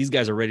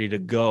guys are ready to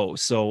go.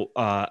 So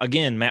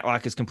again,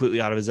 Matlock is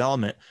completely out of his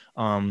element,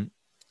 and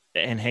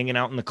hanging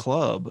out in the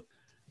club.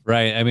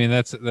 Right. I mean,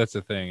 that's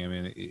the thing. I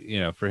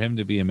mean, for him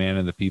to be a man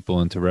of the people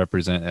and to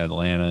represent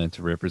Atlanta and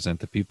to represent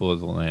the people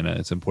of Atlanta,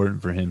 it's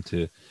important for him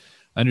to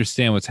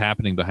understand what's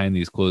happening behind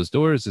these closed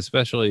doors,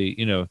 especially,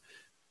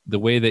 the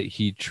way that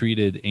he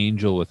treated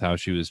Angel with how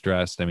she was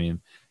dressed. I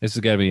mean, this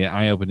has got to be an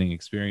eye-opening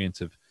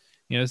experience of,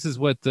 this is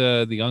what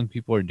the young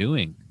people are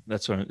doing.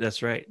 That's right.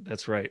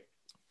 That's right.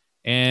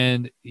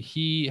 And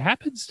he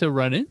happens to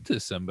run into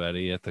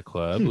somebody at the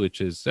club,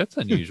 that's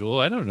unusual.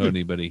 I don't know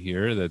anybody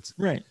here that's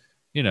right.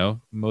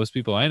 Most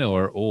people I know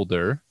are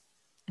older.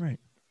 Right.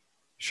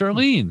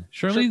 Charlene's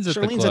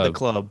at the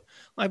club.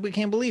 Like, we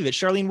can't believe it.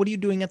 Charlene, what are you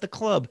doing at the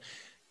club?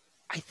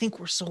 I think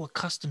we're so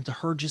accustomed to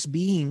her just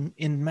being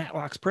in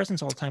Matlock's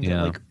presence all the time.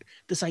 That, like,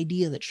 this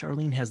idea that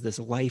Charlene has this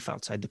life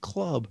outside the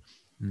club.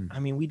 I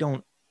mean,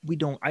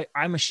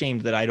 I'm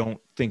ashamed that I don't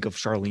think of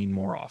Charlene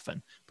more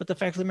often, but the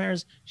fact of the matter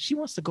is she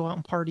wants to go out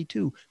and party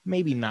too.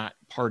 Maybe not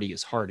party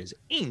as hard as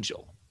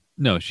Angel.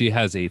 No, she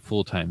has a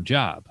full-time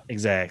job.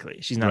 Exactly.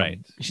 She's not, right.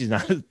 She's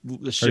not.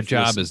 Her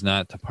job is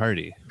not to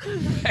party.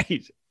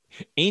 Right.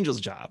 Angel's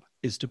job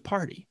is to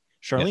party.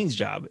 Charlene's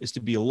job is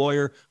to be a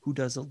lawyer who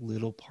does a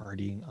little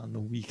partying on the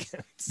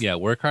weekends. Yeah.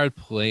 Work hard,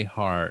 play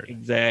hard.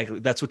 Exactly.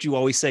 That's what you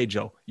always say,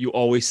 Joe. You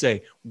always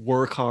say,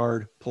 work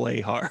hard,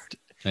 play hard.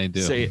 I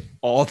do. Say it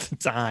all the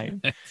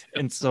time.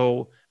 And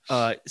so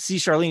see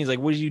Charlene, he's like,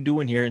 what are you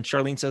doing here? And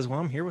Charlene says, well,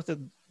 I'm here with a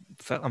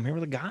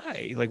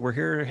guy. Like, we're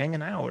here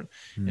hanging out.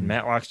 And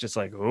Matlock's just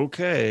like,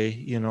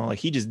 okay, like,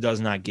 he just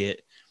does not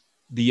get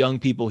the young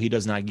people. He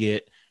does not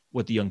get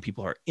what the young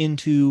people are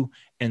into.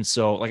 And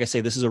so, like I say,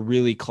 this is a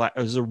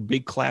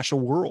big clash of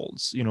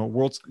worlds,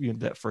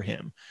 that for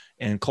him,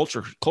 and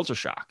culture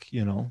shock,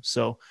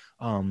 So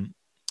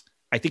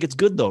I think it's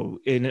good, though.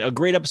 In a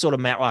great episode of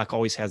Matlock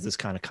always has this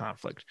kind of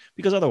conflict,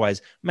 because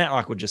otherwise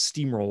Matlock would just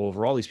steamroll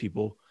over all these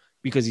people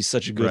because he's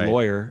such a good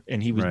lawyer,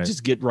 and he would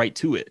just get right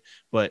to it.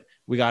 But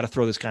we got to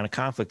throw this kind of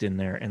conflict in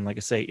there. And like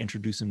I say,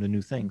 introduce him to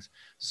new things.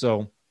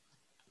 So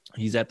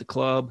he's at the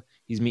club.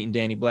 He's meeting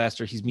Danny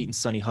Blaster. He's meeting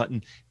Sonny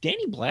Hutton.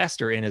 Danny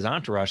Blaster and his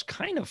entourage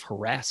kind of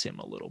harass him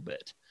a little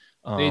bit.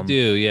 They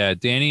do. Yeah.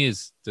 Danny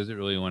doesn't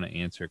really want to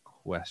answer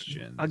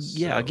questions.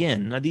 Yeah.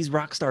 Again, these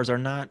rock stars do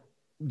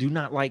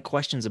not like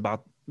questions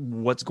about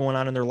what's going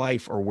on in their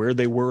life or where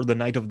they were the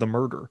night of the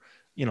murder.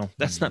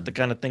 That's not the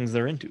kind of things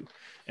they're into.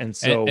 And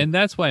so, and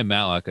that's why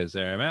Matlock is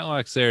there.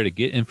 Matlock's there to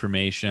get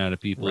information out of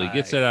people. Right. He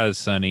gets it out of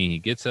Sonny. He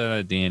gets it out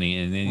of Danny.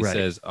 And then he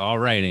says, all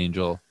right,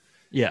 Angel.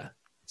 Yeah.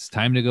 It's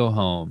time to go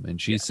home.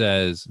 And she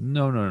says,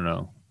 no,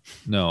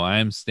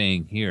 I'm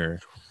staying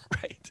here.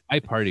 Right. I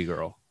party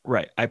girl.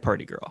 Right. I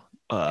party girl.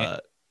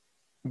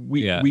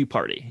 We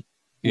party.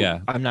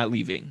 Yeah. I'm not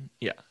leaving.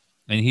 Yeah.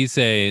 And he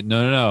say,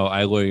 no,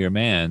 I lawyer your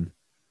man.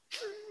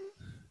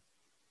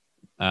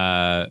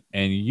 And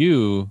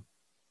you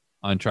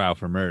on trial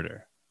for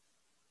murder.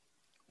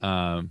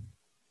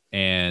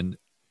 And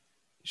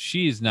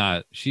she's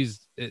not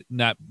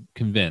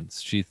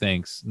convinced. She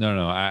thinks,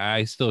 no,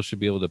 I still should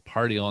be able to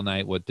party all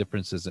night. What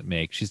difference does it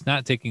make? She's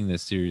not taking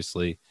this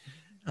seriously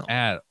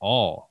at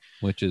all,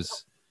 which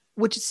is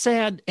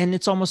sad. And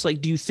it's almost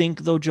like, do you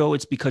think, though, Joe,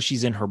 it's because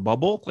she's in her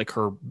bubble, like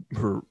her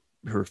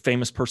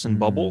famous person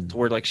bubble, to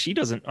where, like, she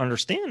doesn't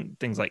understand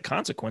things like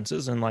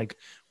consequences and, like,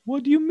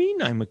 what do you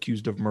mean I'm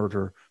accused of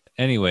murder?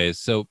 Anyways,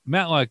 so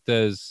Matlock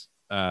gets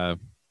her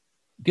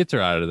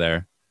out of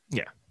there.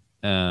 Yeah.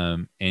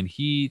 And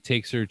he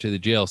takes her to the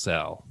jail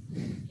cell.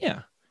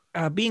 Yeah.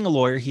 Being a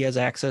lawyer, he has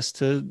access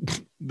to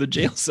the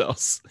jail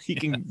cells. He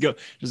can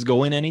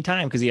go in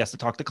anytime because he has to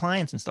talk to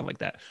clients and stuff like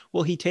that.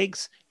 Well, he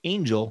takes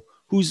Angel,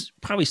 who's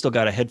probably still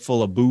got a head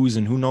full of booze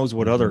and who knows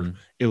what other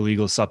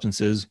illegal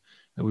substances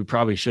that we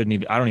probably shouldn't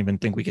even, I don't even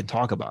think we can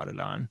talk about it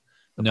on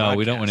the podcast.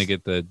 We don't want to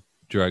get the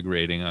drug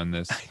rating on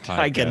this podcast.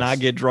 I cannot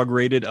get drug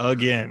rated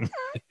again.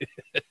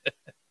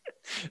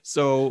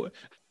 So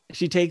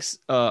she takes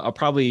a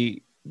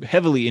probably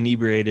heavily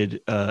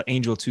inebriated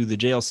Angel to the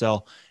jail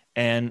cell,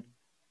 and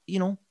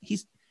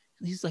he's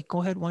like,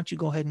 go ahead, why don't you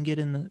go ahead and get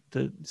in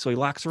the so he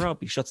locks her up,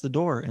 he shuts the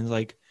door and is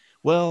like,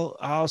 well,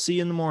 I'll see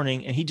you in the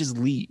morning, and he just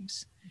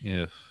leaves.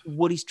 Yeah.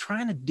 What he's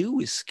trying to do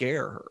is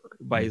scare her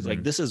by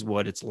like, this is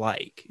what it's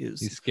like.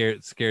 He's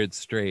scared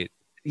straight.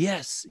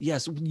 Yes.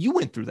 You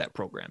went through that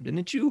program,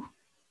 didn't you?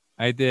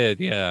 I did.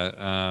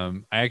 Yeah.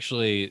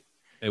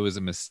 It was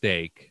a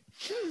mistake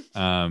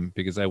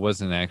because I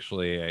wasn't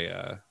actually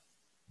a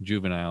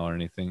juvenile or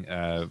anything.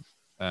 I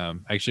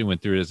actually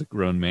went through it as a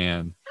grown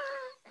man.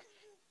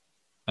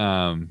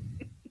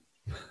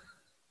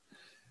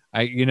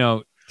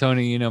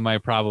 Tony, my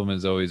problem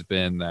has always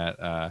been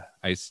that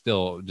I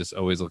still just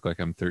always look like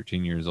I'm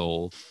 13 years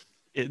old.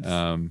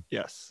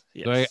 Yes.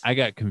 So I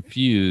got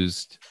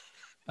confused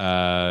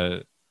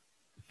for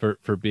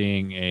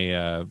being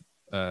a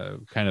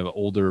kind of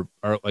older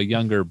or a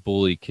younger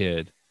bully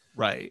kid.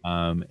 Right.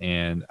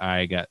 And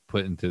I got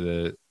put into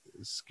the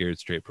Scared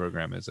Straight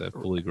program as a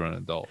fully grown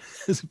adult.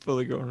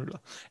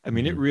 I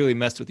mean, it really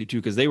messed with you too,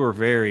 because they were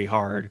very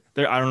hard.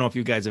 I don't know if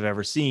you guys have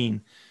ever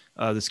seen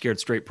the Scared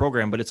Straight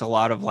program, but it's a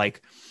lot of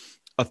like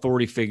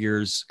authority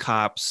figures,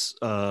 cops,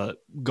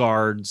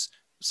 guards,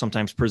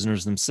 sometimes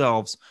prisoners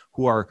themselves,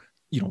 who are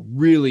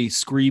really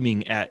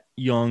screaming at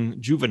young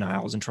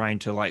juveniles and trying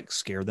to like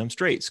scare them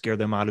straight, scare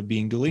them out of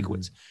being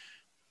delinquents.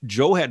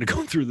 Joe had to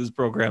go through this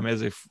program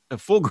as a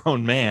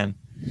full-grown man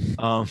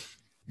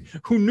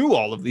who knew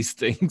all of these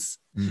things.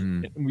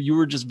 Mm-hmm. You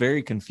were just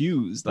very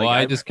confused. Well,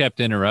 I just kept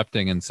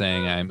interrupting and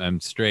saying, I'm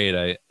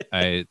straight.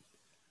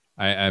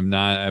 I'm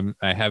not,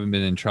 I haven't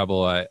been in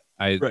trouble. I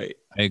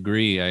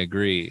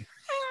agree.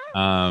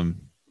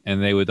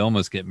 And they would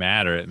almost get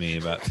madder at me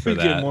for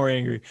that. Get more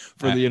angry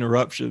for the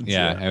interruptions.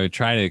 Yeah, I would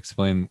try to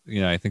explain,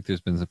 I think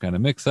there's been some kind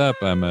of mix up.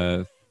 I'm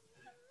a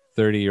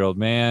 30-year-old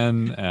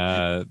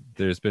man.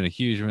 There's been a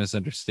huge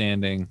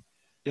misunderstanding.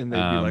 And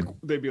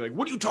they'd be like,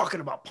 what are you talking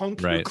about,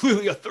 punk? Right. You're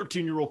clearly a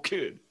 13-year-old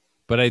kid.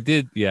 But I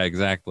did. Yeah,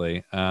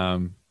 exactly.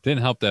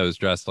 Didn't help that I was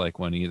dressed like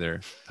one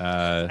either.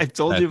 I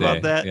told you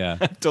about that. Yeah,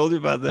 I told you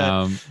about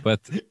that.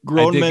 But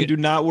grown men do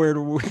not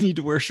need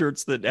to wear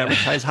shirts that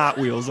advertise Hot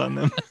Wheels on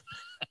them.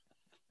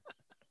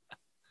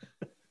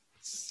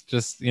 It's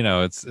just,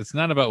 it's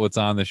not about what's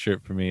on the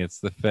shirt for me. It's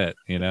the fit,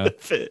 The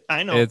fit.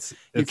 I know. It's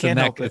it's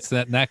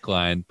that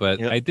neckline. But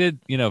yep. I did,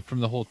 from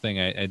the whole thing,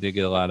 I did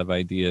get a lot of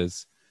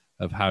ideas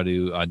of how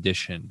to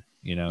audition,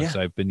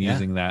 so I've been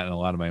using that in a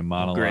lot of my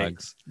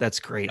monologues. Great. That's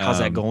great. How's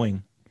that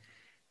going?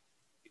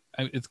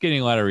 It's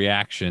getting a lot of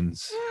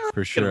reactions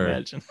for sure.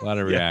 A lot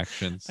of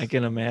reactions. I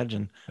can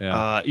imagine.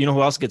 Yeah.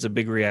 Who else gets a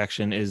big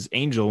reaction is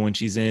Angel when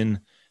she's in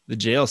the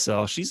jail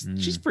cell. She's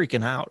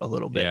freaking out a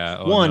little bit.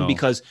 Yeah.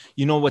 Because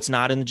what's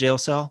not in the jail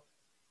cell?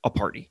 A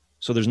party.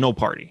 So there's no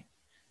party.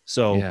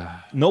 So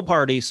no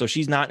party. So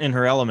she's not in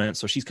her element.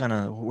 So she's kind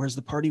of, where's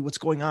the party? What's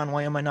going on?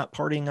 Why am I not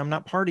partying? I'm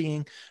not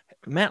partying.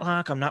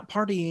 Matlock, I'm not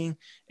partying.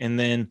 And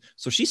then,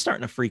 so she's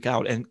starting to freak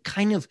out, and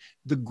kind of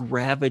the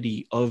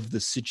gravity of the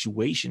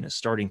situation is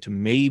starting to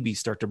maybe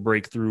start to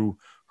break through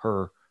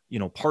her,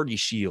 party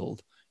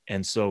shield.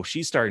 And so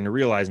she's starting to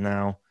realize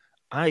now,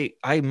 I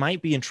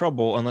might be in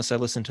trouble unless I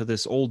listen to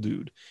this old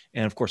dude.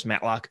 And of course,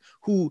 Matlock,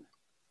 who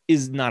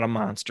is not a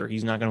monster.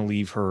 He's not going to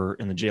leave her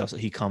in the jail. So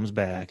he comes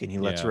back and he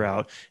lets her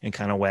out and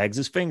kind of wags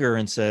his finger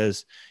and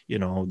says,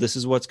 this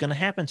is what's going to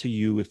happen to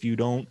you if you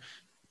don't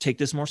take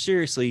this more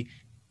seriously.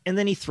 And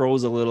then he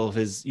throws a little of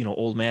his,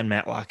 old man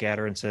Matlock at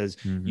her and says,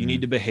 you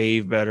need to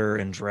behave better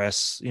and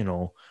dress,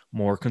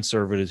 more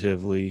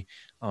conservatively.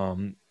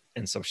 And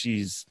so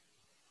she's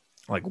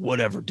like,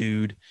 whatever,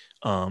 dude.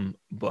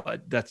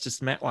 But that's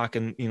just Matlock.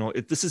 And,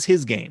 this is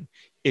his game.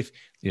 If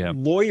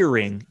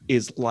lawyering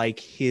is like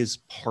his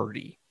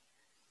party.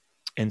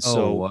 And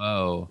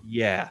so,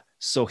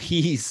 so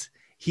she's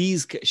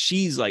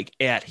like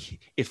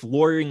if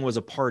lawyering was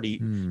a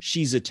party,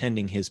 she's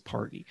attending his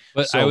party.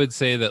 But I would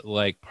say that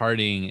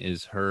partying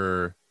is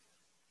her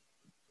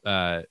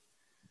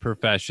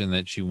profession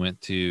that she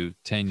went to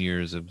 10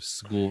 years of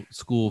school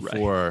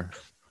for.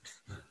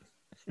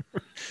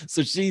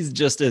 So she's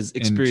just as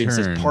experienced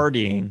as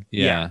partying.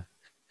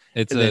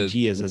 It's than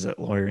he is at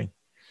lawyering.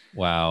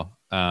 Wow.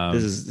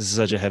 This is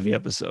such a heavy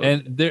episode.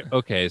 And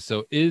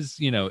so is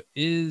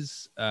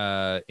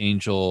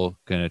Angel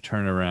gonna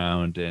turn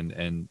around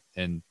and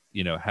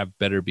have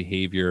better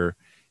behavior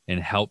and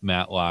help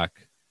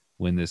Matlock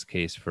win this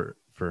case for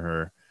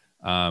her?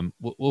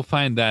 We'll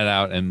find that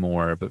out and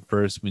more, but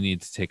first we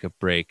need to take a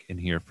break and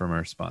hear from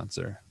our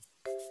sponsor.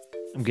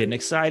 I'm getting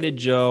excited,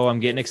 Joe. I'm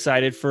getting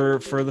excited for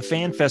the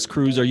FanFest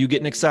cruise. Are you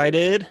getting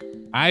excited?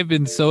 I've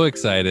been so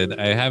excited.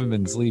 I haven't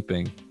been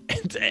sleeping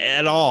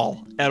at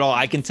all.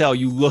 I can tell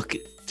you look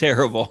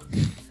terrible.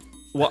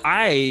 Well,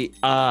 I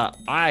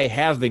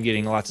have been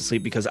getting lots of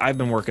sleep because I've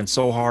been working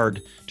so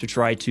hard to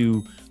try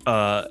to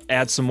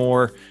add some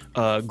more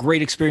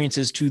great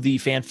experiences to the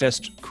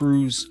FanFest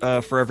cruise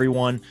for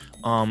everyone.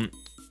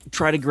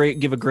 Try to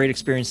give a great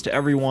experience to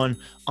everyone.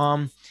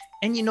 And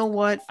you know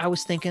what? I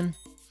was thinking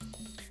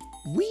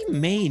we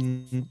may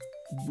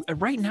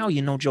right now,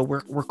 Joe,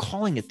 we're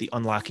calling it the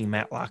Unlocking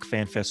Matlock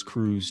FanFest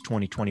Cruise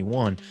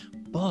 2021,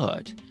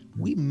 but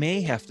we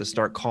may have to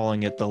start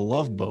calling it the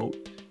Love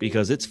Boat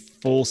because it's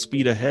full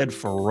speed ahead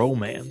for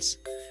romance.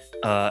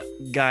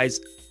 Guys,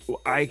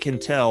 I can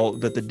tell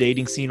that the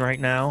dating scene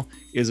right now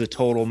is a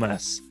total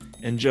mess.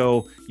 And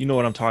Joe, you know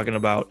what I'm talking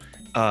about.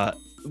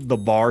 The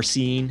bar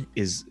scene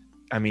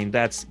can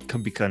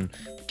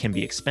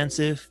be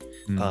expensive.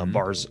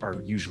 Bars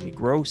are usually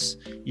gross.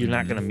 You're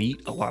not going to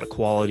meet a lot of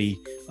quality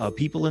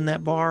people in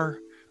that bar.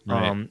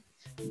 Right.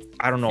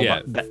 I don't know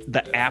about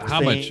the app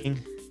thing.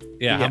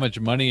 How much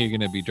money are you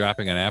going to be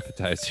dropping on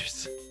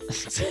appetizers?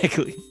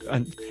 Exactly.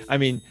 I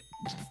mean,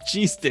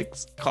 cheese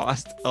sticks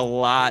cost a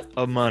lot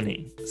of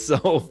money.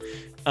 So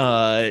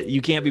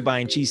you can't be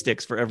buying cheese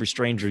sticks for every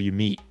stranger you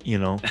meet,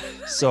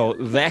 So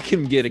that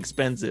can get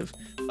expensive.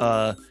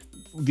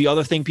 The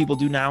other thing people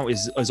do now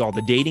is all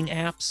the dating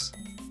apps.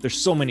 There's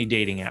so many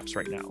dating apps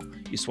right now.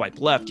 You swipe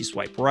left, you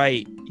swipe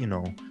right,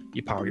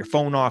 you power your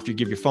phone off, you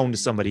give your phone to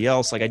somebody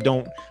else. I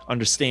don't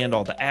understand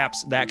all the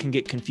apps. That can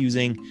get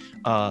confusing.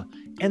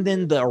 And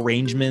then the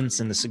arrangements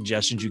and the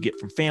suggestions you get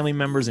from family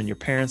members and your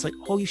parents, like,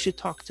 oh, you should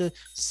talk to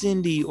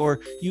Cindy, or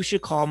you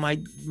should call my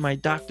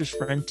doctor's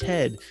friend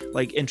Ted,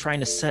 and trying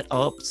to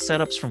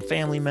setups from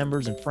family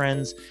members and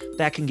friends.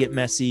 That can get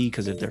messy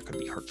because there could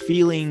be hurt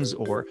feelings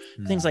or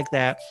things like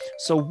that.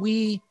 So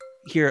we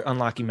here at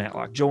Unlocking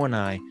Matlock, Joe and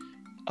I,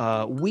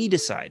 we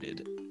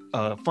decided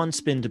a fun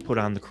spin to put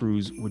on the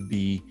cruise would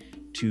be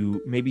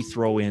to maybe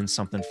throw in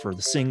something for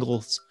the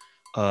singles,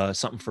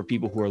 something for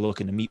people who are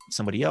looking to meet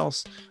somebody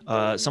else,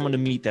 someone to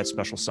meet that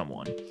special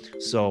someone.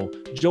 So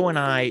Joe and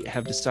I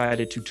have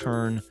decided to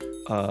turn,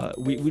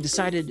 we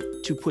decided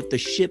to put the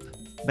ship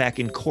back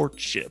in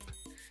courtship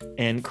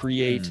and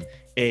create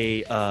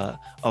a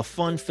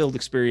fun-filled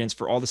experience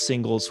for all the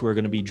singles who are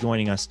going to be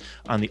joining us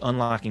on the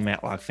Unlocking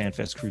Matlock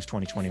FanFest Cruise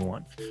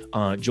 2021.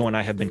 Joe and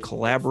I have been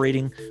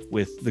collaborating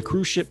with the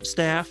cruise ship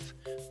staff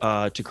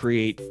to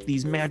create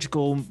these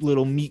magical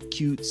little meet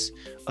cutes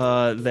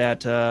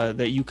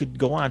that you could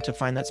go on to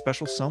find that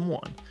special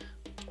someone.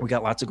 We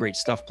got lots of great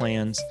stuff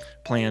planned.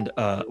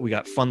 We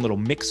got fun little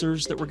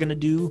mixers that we're going to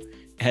do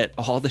at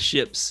all the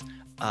ship's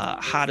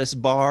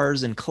hottest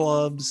bars and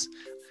clubs.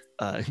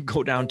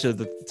 Go down to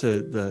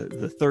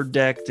the third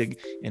deck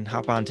and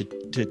hop on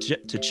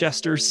to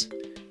Chester's,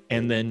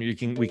 and then we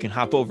can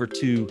hop over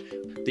to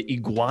the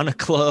Iguana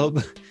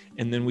Club,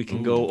 and then we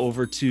can go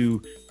over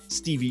to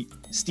Stevie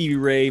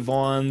Ray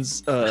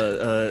Vaughan's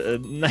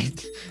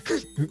night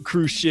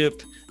cruise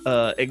ship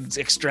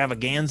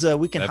extravaganza.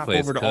 We can hop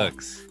over to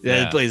cooks.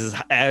 That place is,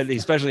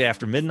 especially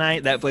after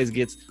midnight, that place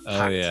gets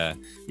hot. Yeah.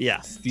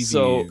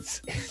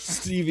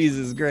 Stevie's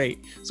is great.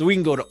 So we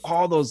can go to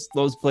all those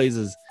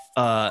places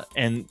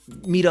and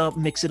meet up,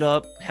 mix it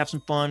up, have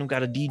some fun. We've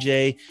got a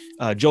DJ.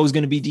 Joe's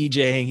going to be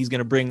DJing. He's going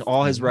to bring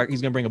all his records.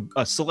 He's going to bring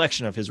a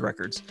selection of his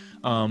records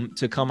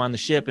to come on the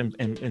ship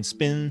and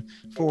spin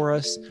for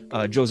us.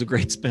 Joe's a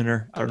great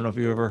spinner. I don't know if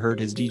you've ever heard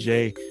his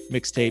DJ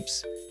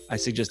mixtapes. I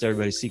suggest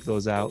everybody seek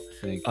those out.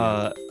 Thank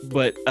you.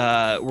 But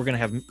we're going to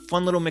have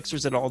fun little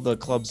mixers at all the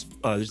clubs,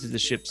 the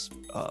ship's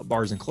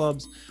bars and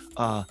clubs.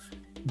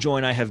 Joe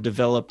and I have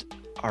developed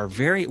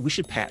we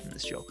should patent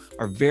this, Joe,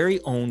 our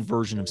very own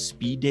version of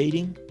speed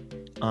dating.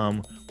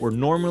 Where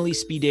normally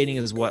speed dating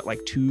is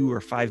like 2 or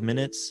 5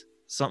 minutes,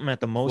 something at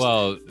the most.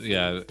 Well,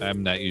 yeah,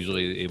 I'm not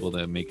usually able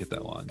to make it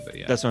that long, but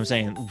yeah. That's what I'm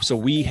saying. So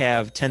we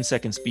have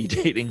 10-second speed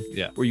dating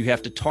where you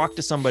have to talk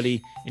to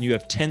somebody and you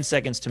have 10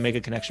 seconds to make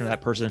a connection with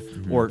that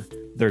person or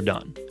they're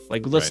done.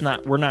 Like,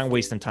 we're not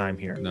wasting time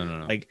here.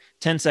 No. Like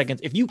 10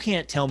 seconds. If you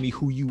can't tell me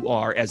who you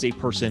are as a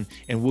person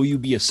and will you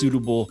be a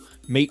suitable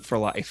mate for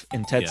life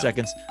in 10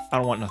 seconds, I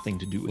don't want nothing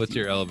to do with What's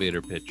your elevator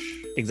pitch?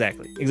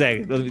 Exactly.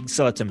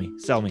 Sell it to me.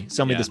 Sell me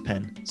this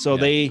pen. So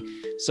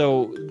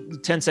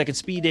 10-second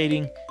speed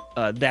dating,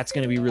 that's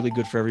going to be really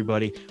good for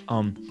everybody.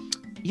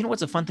 You know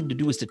what's a fun thing to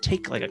do is to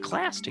take like a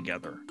class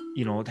together,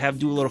 do a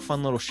little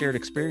fun little shared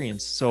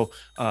experience. So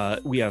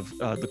we have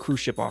the cruise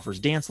ship offers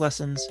dance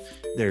lessons.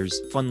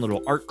 There's fun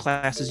little art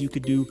classes you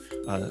could do.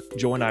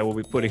 Joe and I will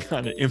be putting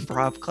on an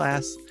improv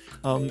class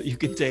that you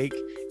can take.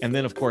 And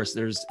then, of course,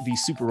 there's the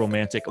super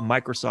romantic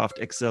Microsoft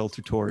Excel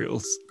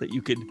tutorials that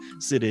you could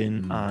sit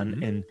in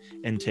on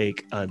and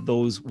take.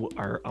 Those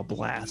are a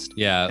blast.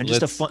 Yeah, and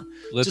let's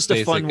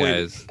face it,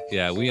 guys. Way.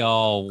 Yeah, we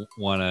all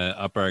want to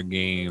up our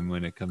game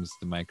when it comes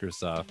to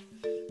Microsoft,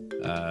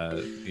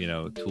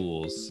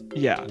 tools.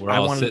 Yeah, we're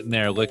all sitting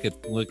there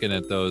looking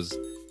at those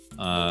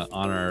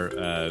on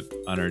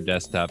our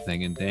desktop,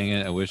 thinking, "Dang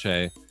it, I wish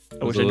I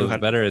was a little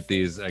better at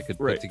these. I could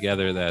put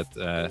together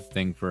that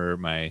thing for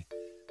my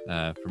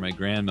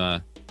grandma."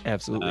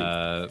 Absolutely.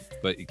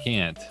 But you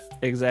can't.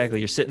 Exactly.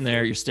 You're sitting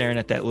there, you're staring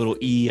at that little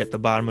E at the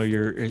bottom of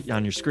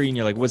on your screen.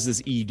 You're like, what's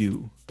this E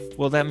do?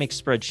 Well, that makes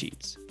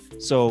spreadsheets.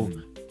 So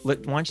why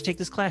don't you take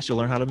this class? You'll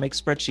learn how to make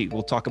spreadsheet.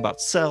 We'll talk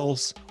about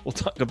cells. We'll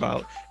talk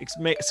about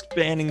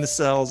expanding the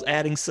cells,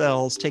 adding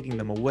cells, taking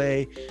them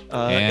away.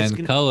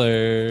 And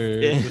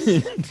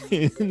colors.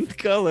 And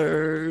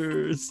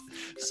colors.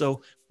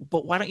 So,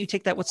 but why don't you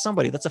take that with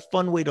somebody? That's a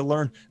fun way to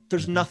learn.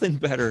 There's nothing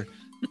better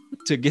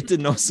to get to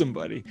know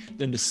somebody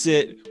than to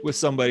sit with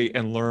somebody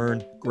and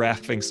learn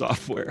graphing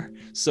software.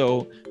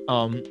 So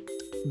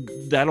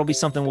that'll be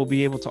something we'll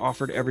be able to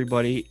offer to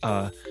everybody.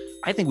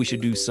 I think we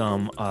should do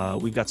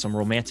we've got some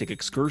romantic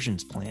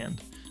excursions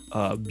planned.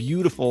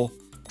 Beautiful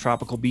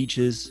tropical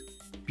beaches,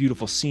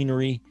 beautiful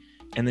scenery.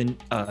 And then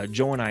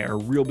Joe and I are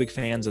real big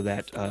fans of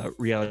that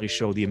reality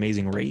show, The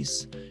Amazing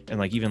Race,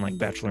 and even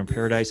Bachelor in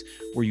Paradise,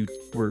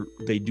 where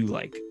they do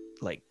like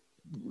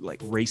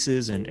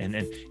races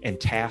and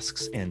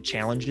tasks and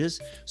challenges.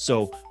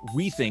 So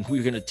we think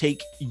we're going to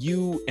take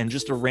you and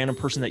just a random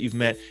person that you've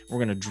met. We're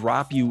going to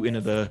drop you into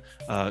the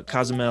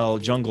Cozumel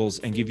jungles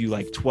and give you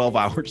 12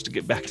 hours to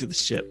get back to the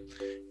ship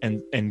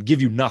and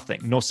give you nothing,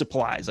 no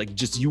supplies,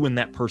 just you and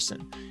that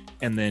person.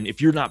 And then if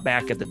you're not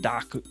back at the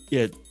dock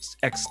at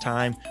X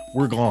time,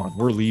 we're gone,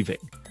 we're leaving.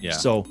 Yeah.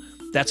 So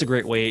that's a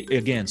great way.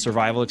 Again,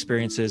 survival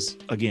experiences,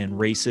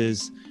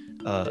 races,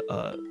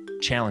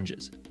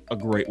 challenges. A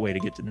great way to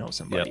get to know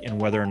somebody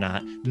and whether or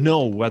not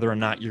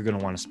you're going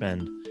to want to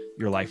spend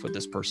your life with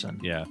this person.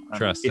 Yeah.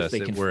 Trust us.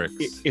 It works.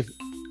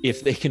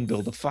 If they can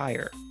build a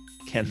fire,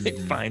 can they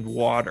find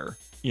water?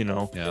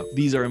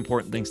 These are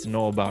important things to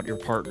know about your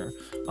partner.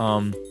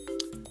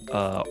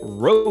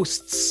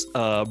 Roasts,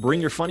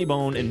 bring your funny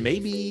bone and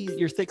maybe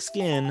your thick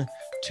skin.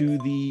 to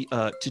the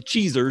to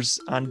Cheezers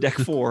on deck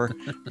 4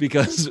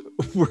 because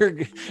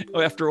we're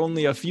after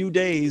only a few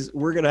days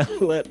we're gonna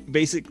let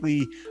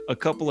basically a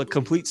couple of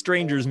complete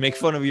strangers make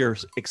fun of your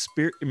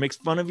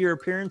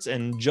appearance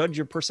and judge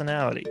your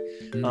personality.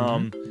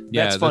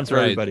 That's fun for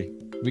everybody.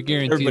 We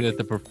guarantee that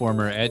the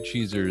performer at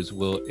Cheezers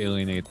will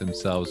alienate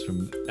themselves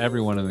from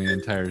everyone on the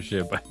entire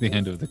ship by the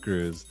end of the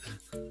cruise.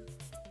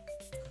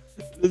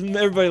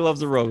 Everybody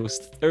loves a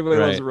roast. Everybody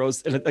loves a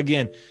roast. And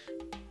again,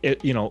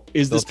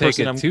 is this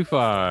person take it too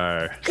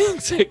far?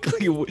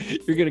 Exactly.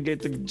 You're gonna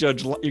get to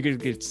judge. You're gonna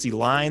get to see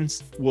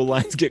lines. Will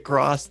lines get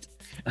crossed?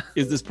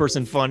 Is this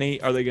person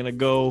funny? Are they gonna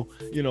go,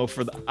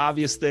 for the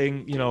obvious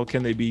thing?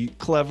 Can they be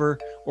clever,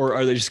 or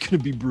are they just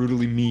gonna be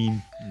brutally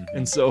mean? Mm-hmm.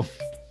 And so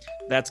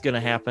that's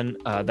gonna happen.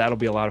 That'll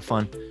be a lot of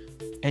fun.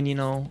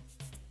 And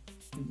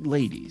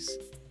ladies,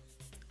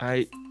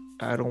 I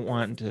don't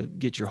want to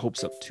get your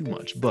hopes up too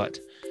much, but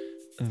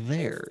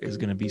there is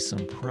going to be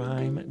some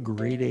prime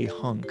grade A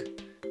hunk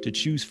to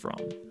choose from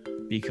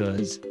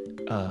because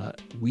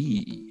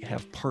we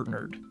have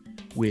partnered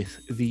with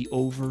the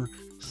over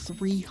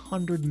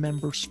 300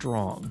 member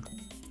strong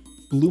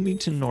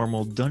Bloomington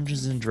Normal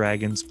Dungeons and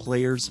Dragons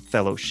Players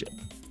Fellowship.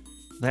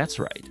 That's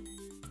right.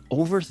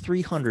 Over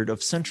 300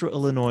 of Central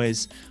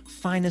Illinois'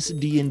 finest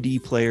D&D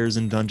players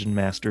and dungeon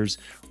masters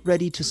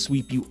ready to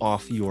sweep you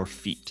off your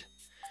feet.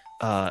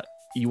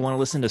 You want to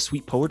listen to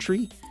sweet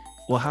poetry?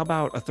 Well, how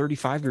about a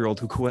 35-year-old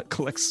who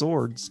collects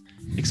swords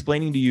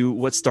explaining to you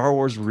what Star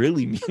Wars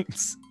really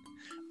means?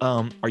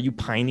 Are you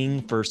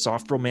pining for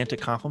soft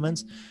romantic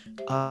compliments?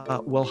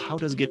 Well, how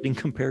does getting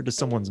compared to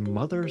someone's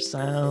mother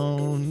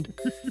sound?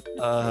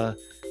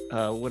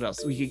 What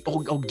else? We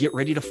can get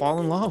ready to fall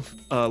in love.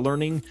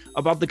 Learning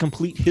about the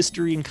complete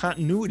history and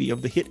continuity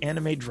of the hit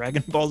anime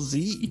Dragon Ball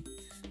Z.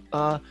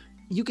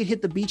 You could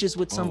hit the beaches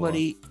with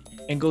somebody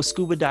and go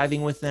scuba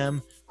diving with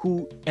them,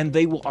 and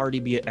they will already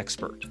be an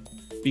expert.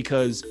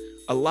 Because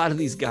a lot of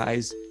these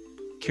guys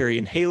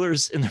carry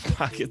inhalers in their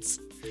pockets.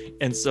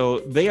 And so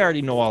they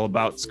already know all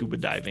about scuba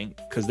diving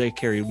because they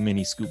carry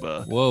mini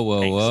scuba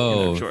whoa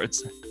in their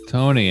shorts.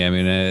 Tony, I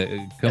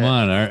mean, come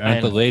on.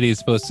 Aren't the ladies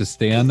supposed to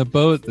stay on the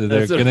boat?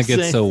 They're going to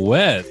get so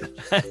wet.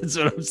 That's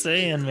what I'm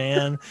saying,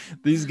 man.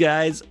 These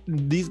guys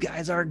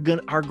are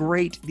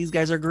great. These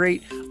guys are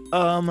great.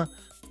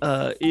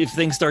 If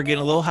things start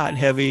getting a little hot and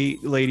heavy,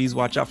 ladies,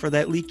 watch out for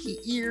that leaky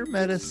ear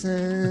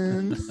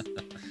medicine.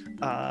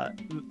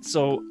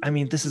 So, I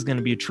mean, this is going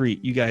to be a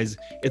treat. You guys,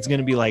 it's going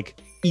to be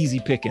like easy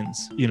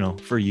pickings,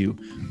 for you.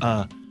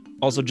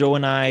 Also, Joe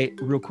and I,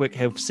 real quick,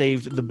 have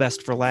saved the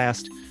best for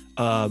last.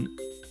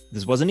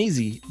 This wasn't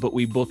easy, but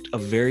we booked a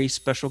very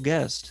special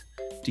guest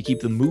to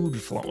keep the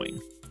mood flowing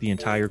the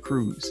entire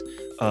cruise.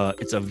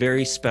 It's a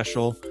very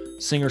special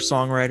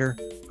singer-songwriter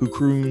who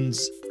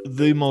croons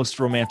the most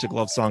romantic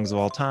love songs of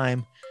all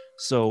time.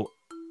 So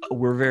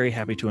we're very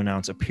happy to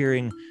announce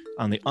appearing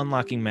on the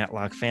Unlocking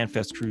Matlock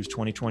FanFest Cruise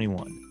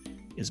 2021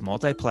 is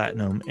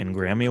multi-platinum and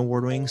Grammy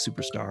Award-winning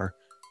superstar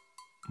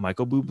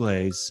Michael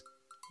Bublé's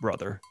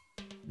brother,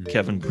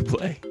 Kevin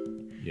Bublé.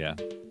 Yeah.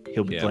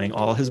 He'll be playing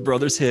all his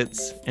brother's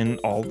hits and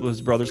all his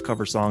brother's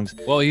cover songs.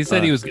 Well, he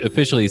said he was going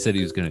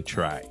to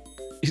try.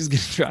 He's going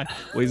to try.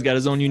 Well, he's got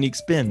his own unique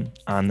spin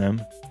on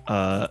them.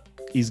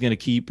 He's going to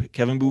keep,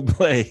 Kevin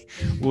Bublé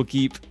will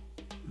keep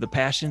the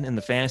passion and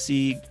the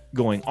fantasy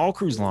going all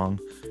cruise long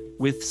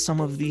with some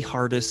of the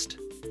hardest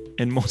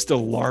and most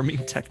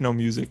alarming techno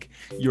music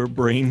your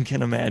brain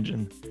can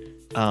imagine.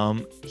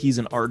 He's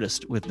an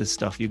artist with this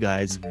stuff, you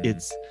guys.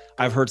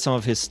 I've heard some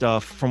of his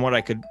stuff from what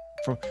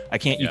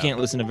you can't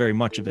listen to very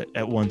much of it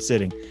at one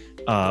sitting.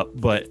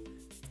 But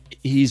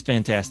he's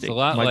fantastic. It's a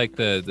lot like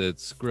the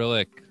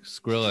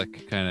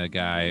Skrillex kind of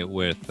guy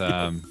with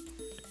the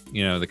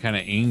kind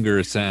of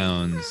anger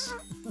sounds.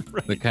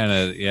 Right. The kind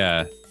of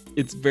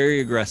It's very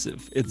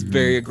aggressive. It's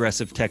very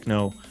aggressive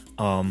techno.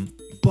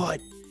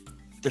 But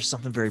there's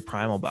something very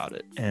primal about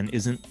it. And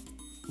isn't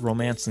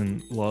romance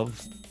and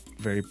love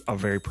a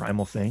very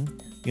primal thing?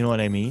 You know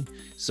what I mean?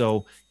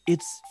 So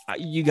it's,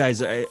 you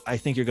guys, I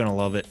think you're gonna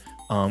love it.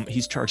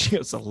 He's charging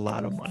us a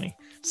lot of money,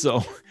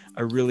 so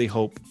I really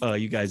hope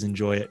you guys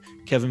enjoy it.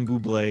 Kevin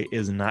Bublé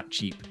is not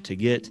cheap to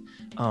get.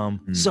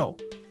 So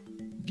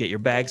get your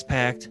bags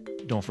packed.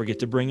 Don't forget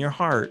to bring your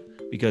heart,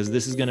 because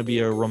this is going to be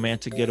a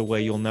romantic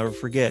getaway you'll never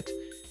forget.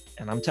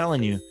 And I'm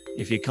telling you,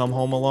 if you come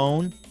home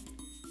alone,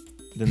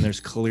 then there's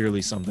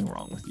clearly something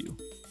wrong with you.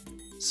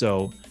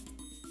 So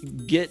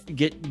get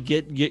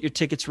your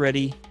tickets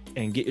ready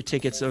and get your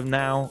tickets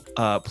now.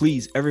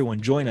 Please, everyone,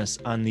 join us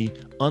on the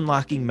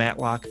Unlocking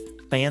Matlock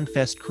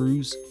FanFest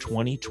Cruise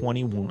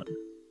 2021.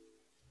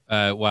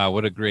 Wow,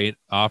 what a great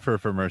offer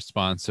from our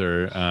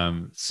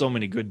sponsor. So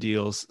many good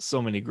deals, so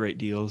many great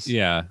deals.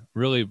 Yeah,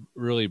 really,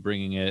 really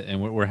bringing it.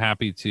 And we're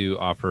happy to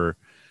offer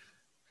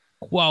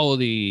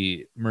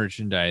quality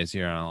merchandise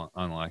here on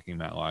Unlocking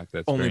Matlock.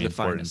 That's only very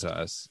important to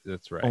us.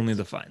 That's right. Only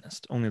the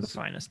finest.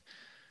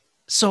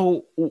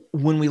 So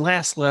when we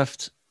last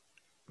left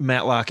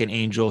Matlock and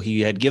Angel,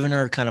 he had given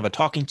her kind of a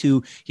talking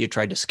to. He had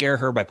tried to scare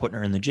her by putting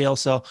her in the jail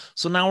cell.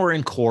 So now we're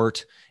in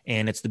court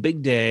and it's the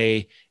big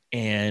day.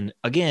 And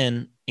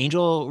again,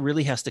 Angel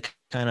really has to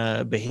kind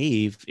of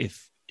behave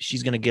if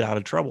she's going to get out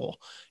of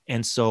trouble.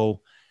 And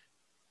so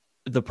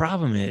the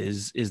problem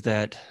is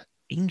that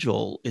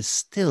Angel is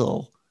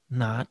still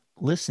not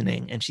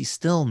listening and she's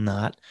still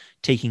not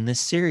taking this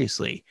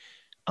seriously.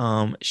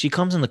 She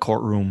comes in the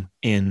courtroom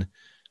in,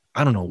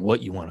 I don't know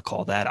what you want to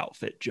call that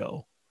outfit,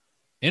 Joe.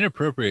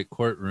 Inappropriate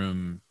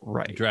courtroom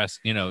right dress,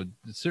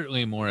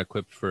 certainly more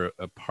equipped for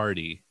a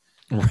party.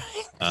 Right.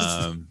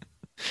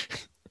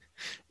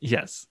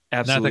 Yes,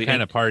 absolutely. Not the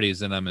kind of parties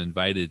that I'm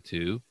invited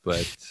to,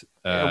 but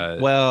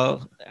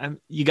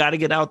you got to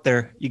get out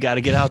there.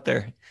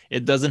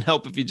 It doesn't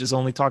help if you just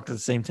only talk to the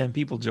same 10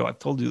 people, Joe. I've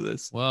told you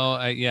this. Well,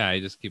 I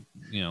just keep,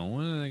 when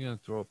are they going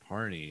to throw a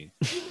party?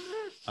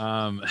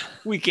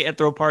 We can't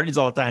throw parties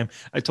all the time.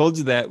 I told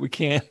you that we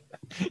can't.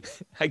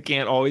 I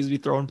can't always be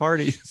throwing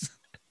parties.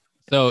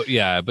 So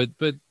yeah, but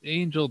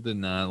Angel did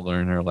not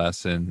learn her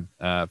lesson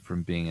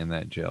from being in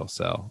that jail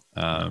cell,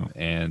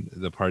 and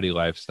the party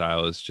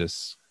lifestyle is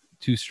just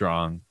too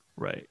strong.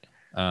 Right.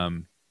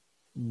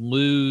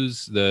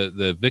 Luz,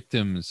 the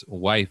victim's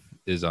wife,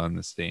 is on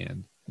the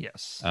stand.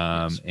 Yes.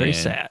 Very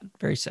sad.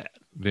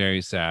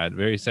 Very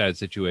sad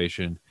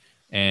situation,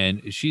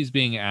 and she's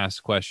being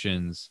asked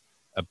questions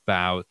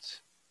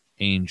about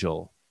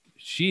Angel.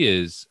 She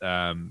is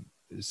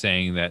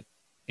saying that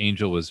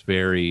Angel was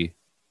very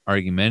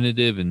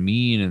argumentative and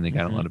mean, and they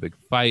got a lot of big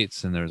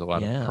fights, and there's a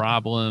lot of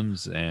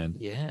problems, and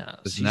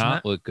does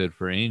not look good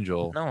for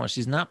Angel. No,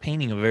 she's not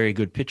painting a very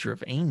good picture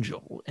of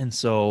Angel. And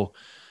so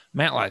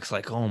Matlock's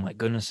like, oh my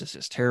goodness, this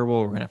is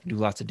terrible. We're gonna have to do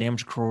lots of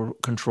damage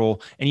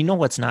control. And you know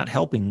what's not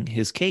helping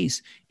his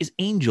case is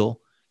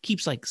Angel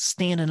keeps like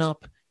standing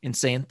up and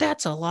saying,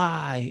 that's a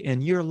lie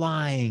and you're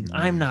lying.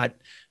 I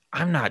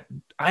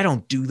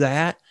don't do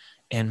that.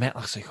 And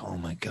Matlock's like, oh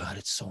my God,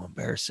 it's so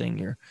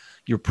embarrassing.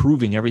 You're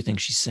proving everything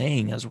she's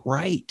saying as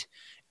right.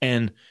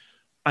 And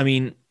I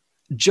mean,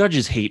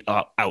 judges hate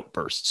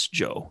outbursts,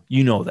 Joe.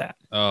 You know that.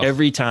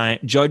 Every time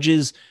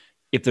judges,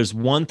 if there's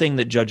one thing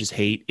that judges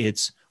hate,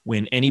 it's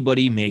when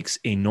anybody makes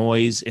a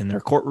noise in their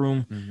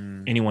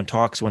courtroom, anyone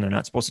talks when they're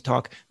not supposed to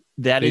talk.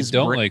 They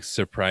don't like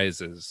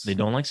surprises. They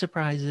don't like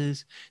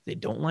surprises. They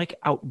don't like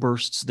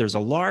outbursts. There's a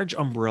large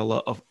umbrella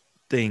of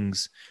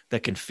things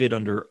that can fit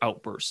under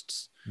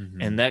outbursts.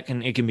 And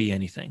it can be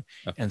anything.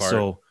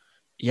 So,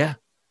 yeah,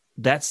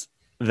 that's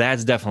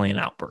definitely an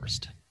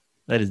outburst.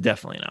 That is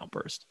definitely an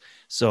outburst.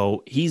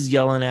 So he's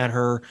yelling at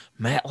her.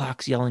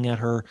 Matlock's yelling at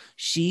her.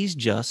 She's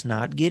just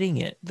not getting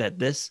it, that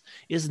this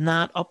is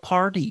not a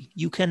party.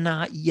 You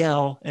cannot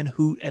yell and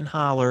hoot and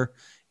holler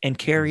and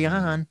carry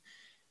on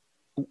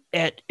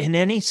in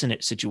any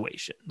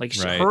situation. Like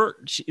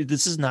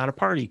this is not a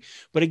party.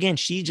 But again,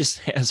 she just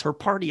has her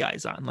party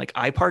eyes on. Like,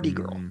 I party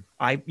girl.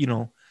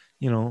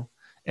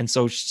 And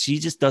so she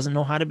just doesn't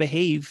know how to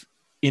behave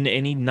in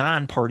any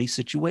non-party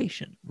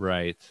situation.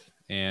 Right.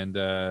 And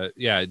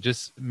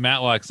just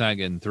Matlock's not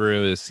getting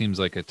through. This seems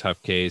like a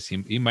tough case.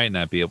 He might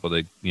not be able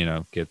to,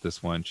 get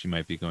this one. She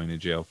might be going to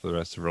jail for the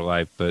rest of her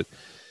life. But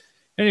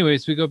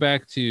anyways, we go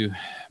back to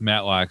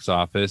Matlock's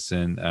office,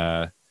 and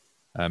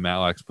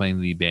Matlock's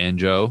playing the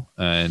banjo,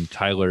 and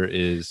Tyler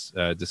is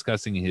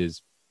discussing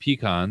his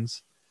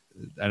pecans.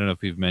 I don't know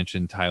if we've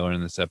mentioned Tyler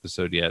in this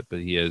episode yet, but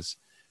he is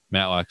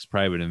Matlock's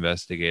private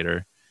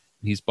investigator.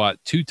 He's bought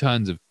 2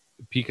 tons of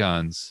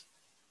pecans.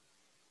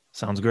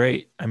 Sounds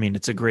great. I mean,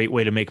 it's a great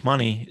way to make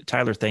money.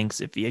 Tyler thinks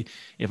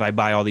if I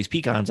buy all these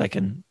pecans, I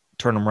can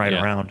turn them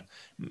around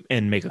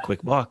and make a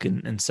quick buck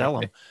and sell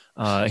them.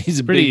 He's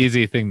a pretty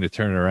easy thing to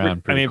turn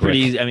around. Pretty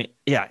easy. I mean,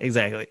 yeah,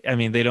 exactly. I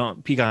mean,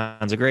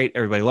 pecans are great.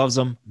 Everybody loves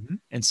them.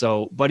 And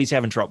so, but he's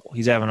having trouble.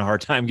 He's having a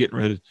hard time getting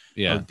rid of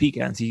the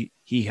pecans.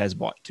 He has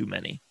bought too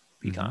many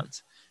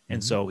pecans.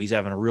 And so he's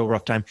having a real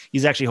rough time.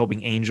 He's actually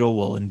hoping Angel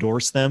will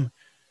endorse them,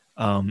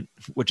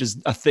 which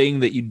is a thing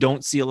that you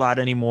don't see a lot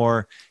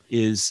anymore,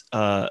 is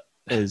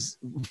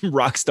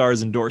rock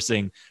stars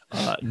endorsing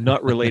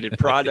nut-related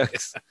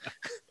products.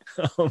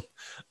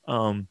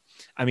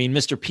 I mean,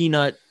 Mr.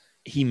 Peanut,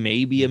 he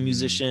may be a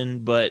musician,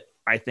 but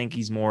I think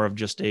he's more of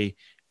just a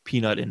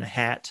peanut in a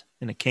hat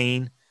and a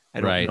cane.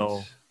 I don't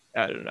know.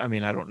 I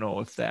mean, I don't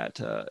know if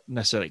that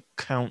necessarily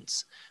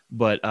counts,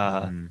 but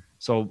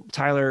so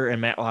Tyler and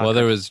Matlock. Well,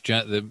 there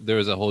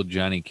was a whole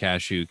Johnny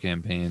Cashew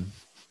campaign.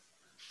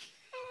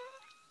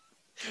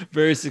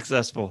 Very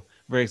successful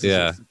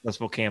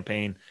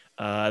campaign.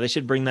 They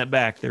should bring that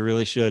back. They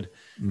really should.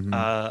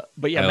 But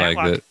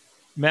yeah,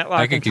 Matlock.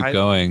 I can keep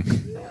going.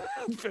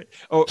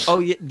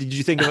 Yeah. Did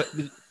you think of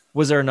it?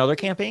 Was there another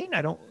campaign?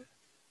 I don't.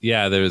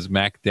 Yeah, there was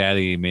Mac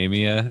Daddy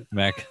Mamia.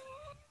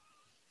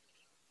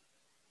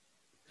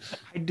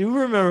 I do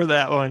remember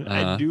that one.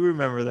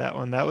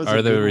 That was.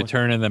 Or the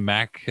Return of the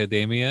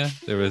Macadamia.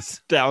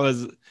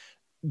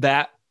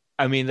 That.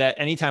 I mean, that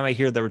anytime I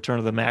hear the Return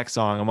of the Mac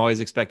song, I'm always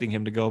expecting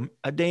him to go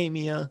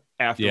Adamia.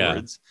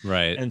 afterwards. Yeah,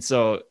 right. And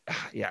so,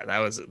 yeah, that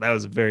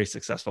was a very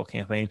successful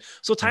campaign.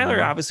 So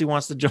Tyler obviously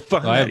wants to jump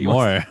on I that. have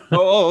more.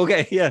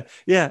 Okay. Yeah.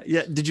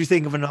 Did you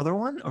think of another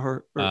one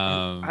or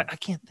I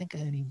can't think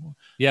of any more.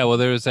 Yeah. Well,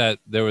 there was that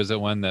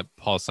one that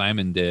Paul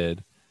Simon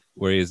did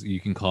where you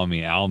can call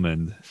me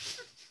Almond.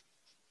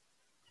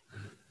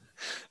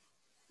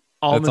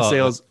 Almond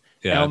sales.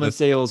 Yeah, almond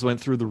sales went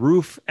through the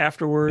roof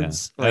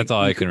afterwards. Yeah, that's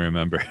all I can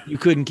remember. You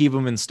couldn't keep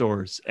them in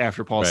stores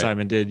after Paul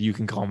Simon did. You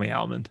can call me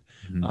Almond.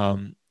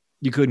 Mm-hmm.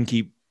 You couldn't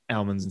keep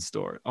almonds in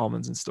stores.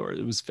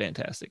 It was a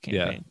fantastic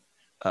campaign.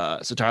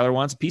 Yeah. So Tyler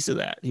wants a piece of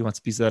that. He wants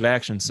a piece of that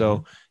action.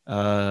 So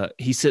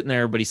he's sitting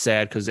there, but he's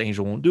sad because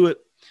Angel won't do it.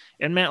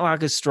 And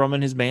Matlock is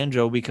strumming his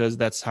banjo because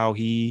that's how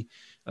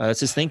that's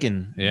his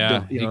thinking.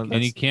 Yeah.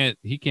 And he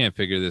can't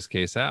figure this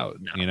case out,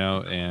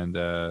 and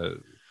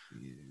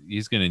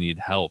he's going to need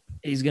help.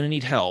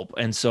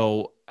 And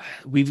so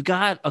we've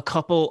got a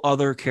couple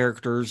other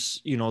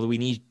characters, that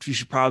we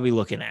should probably be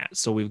looking at.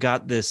 So we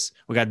got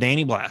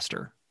Danny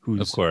Blaster, who's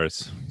of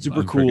course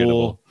super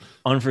cool,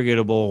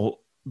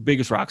 unforgettable,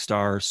 biggest rock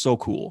star. So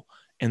cool.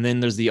 And then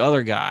there's the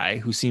other guy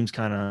who seems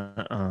kind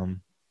of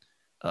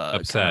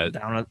upset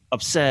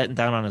and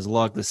down on his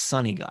luck, the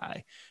Sonny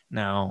guy.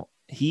 Now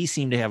he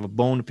seemed to have a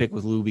bone to pick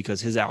with Lou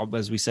because his album,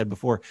 as we said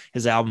before,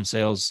 his album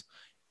sales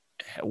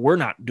were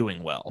not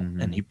doing well.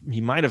 Mm-hmm. And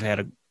he might have had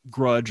a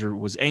grudge or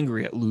was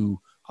angry at Lou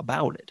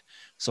about it.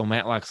 So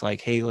Matlock's like,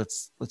 hey,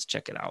 let's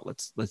check it out.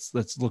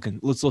 Let's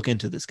look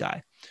into this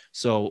guy.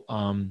 So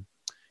he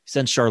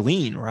sends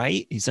Charlene,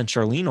 right? He sent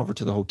Charlene over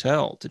to the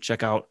hotel to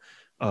check out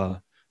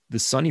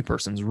this Sonny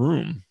person's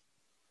room.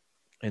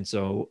 And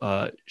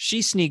so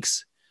she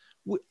sneaks.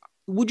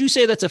 Would you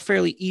say that's a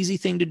fairly easy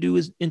thing to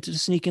do, to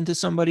sneak into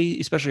somebody,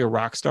 especially a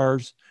rock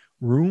star's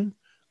room?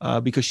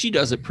 Because she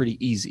does it pretty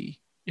easy,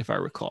 if I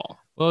recall.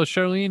 Well,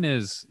 Charlene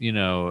is,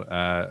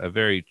 a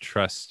very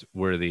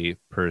trustworthy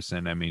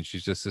person. I mean,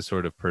 she's just the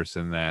sort of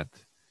person that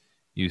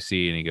you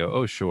see and you go,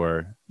 oh,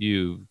 sure,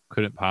 you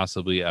couldn't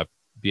possibly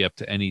be up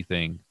to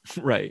anything.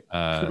 Right.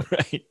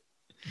 Right.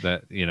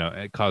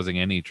 That, causing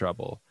any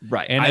trouble.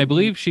 Right. And I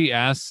believe she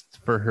asked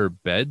for her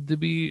bed to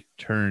be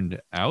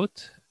turned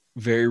out.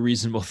 Very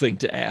reasonable thing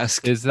to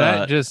ask. Is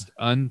that just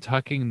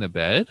untucking the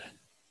bed?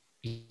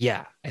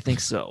 Yeah, I think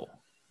so.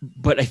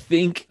 But I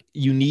think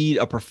you need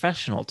a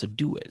professional to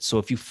do it. So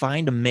if you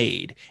find a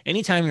maid,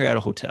 anytime you're at a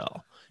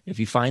hotel, if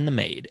you find the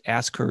maid,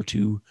 ask her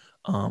to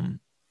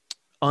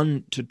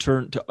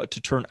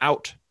turn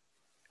out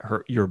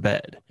your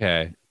bed.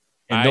 Okay.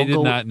 I did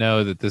not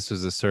know that this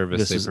was a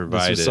service they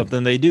provided. This is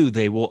something they do.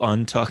 They will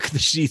untuck the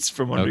sheets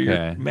from under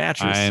your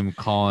mattress. I am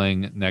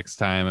calling next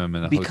time I'm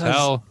in a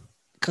hotel.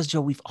 Because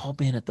Joe, we've all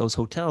been at those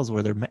hotels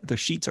where their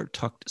sheets are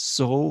tucked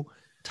so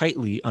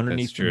tightly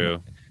underneath. That's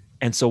true.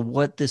 And so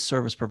what this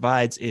service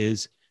provides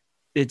is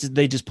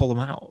they just pull them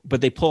out, but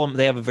they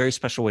have a very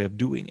special way of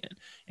doing it.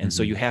 And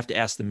so you have to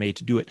ask the maid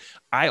to do it.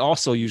 I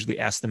also usually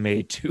ask the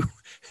maid to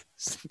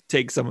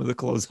take some of the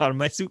clothes out of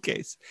my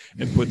suitcase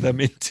and put them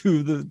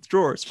into the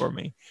drawers for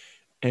me.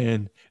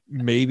 And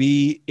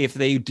maybe if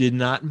they did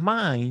not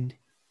mind,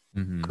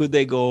 could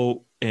they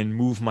go and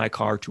move my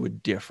car to a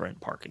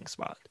different parking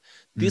spot?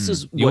 This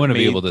is you want to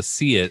be able to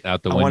see it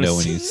out the window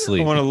when you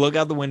sleep. I want to look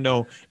out the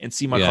window and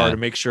see my car to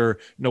make sure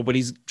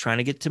nobody's trying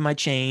to get to my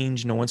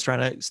change. No one's trying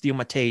to steal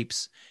my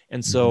tapes.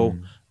 And so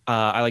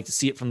I like to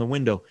see it from the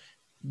window.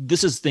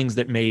 This is things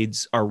that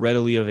maids are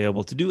readily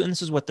available to do. And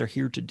this is what they're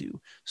here to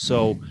do.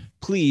 So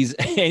please,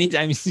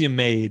 anytime you see a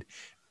maid,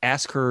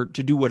 ask her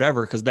to do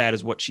whatever, because that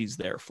is what she's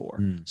there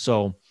for.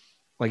 So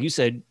like you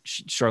said,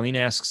 Charlene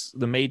asks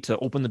the maid to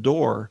open the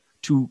door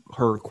to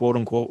her quote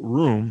unquote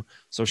room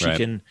so she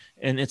can,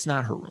 and it's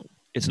not her room.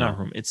 It's not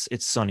her room.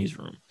 It's Sonny's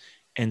room.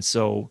 And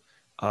so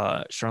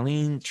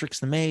Charlene tricks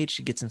the maid.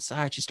 She gets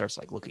inside. She starts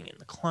like looking in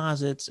the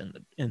closets and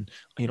in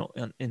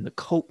the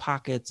coat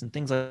pockets and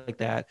things like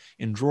that,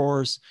 in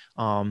drawers.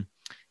 And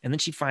then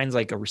she finds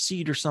like a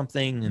receipt or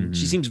something, and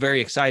she seems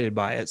very excited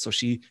by it. So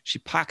she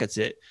pockets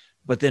it,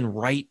 but then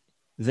right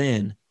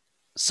then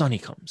Sonny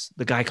comes.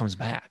 The guy comes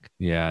back.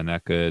 Yeah,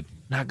 not good.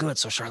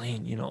 So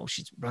Charlene,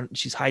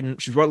 she's hiding.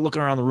 She's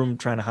looking around the room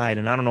trying to hide.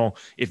 And I don't know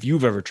if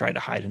you've ever tried to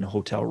hide in a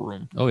hotel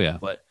room. Oh yeah,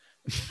 but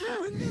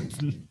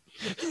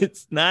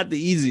it's not the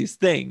easiest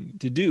thing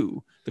to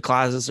do. The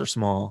closets are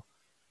small,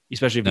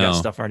 especially if you got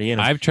stuff already in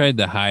them. I've tried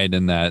to hide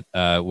in that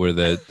where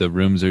the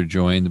rooms are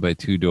joined by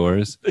two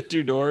doors. The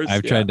two doors.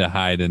 I've tried to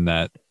hide in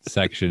that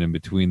section in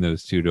between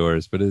those two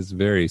doors, but it's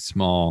very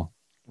small.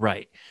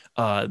 Right.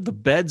 The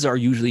beds are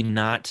usually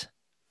not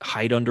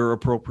hide under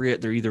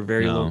appropriate. They're either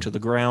very low to the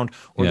ground,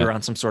 or they're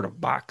on some sort of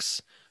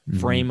box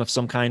frame of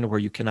some kind where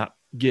you cannot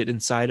get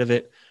inside of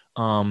it.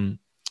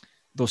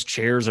 Those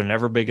chairs are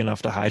never big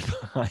enough to hide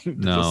behind.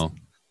 No.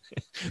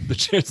 The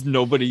chairs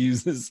nobody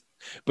uses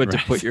but to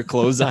put your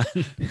clothes on.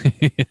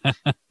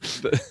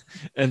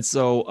 And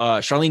so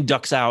Charlene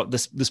ducks out.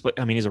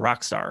 He's a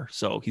rock star,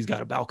 so he's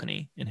got a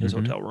balcony in his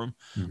hotel room.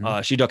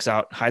 She ducks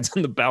out, hides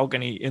on the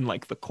balcony in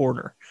like the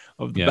corner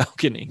of the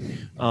balcony.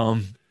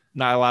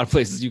 Not a lot of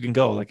places you can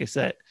go, like I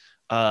said.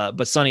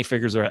 But Sonny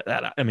figures that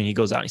out. I mean, he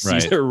goes out and he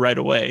sees Right. her right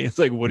away. It's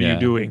like, what are Yeah. you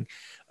doing?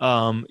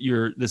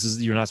 You're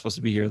not supposed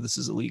to be here. This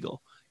is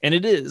illegal. And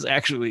it is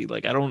actually,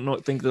 like, I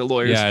don't think the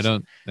lawyers. Yeah, I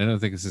don't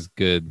think this is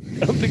good.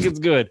 I don't think it's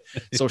good.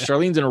 So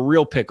Charlene's in a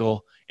real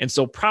pickle. And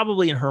so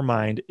probably in her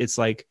mind, it's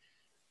like,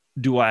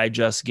 do I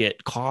just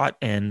get caught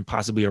and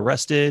possibly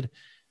arrested?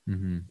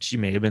 Mm-hmm. She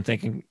may have been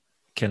thinking,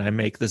 can I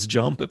make this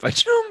jump if I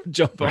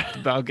jump off the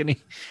balcony?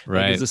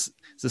 Right. Like, is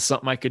this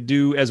something I could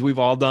do, as we've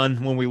all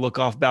done when we look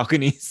off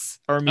balconies?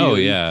 Or Oh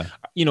yeah.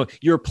 You know,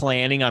 you're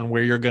planning on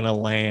where you're gonna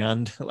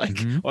land. Like,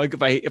 Mhm. like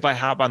if I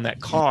hop on that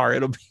car,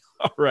 it'll be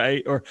all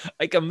right. Or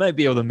like I might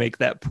be able to make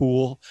that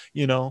pool,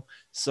 you know.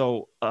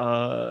 So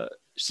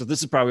so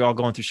this is probably all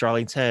going through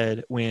Charlene's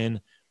head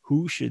when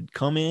who should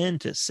come in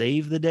to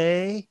save the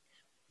day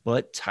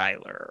but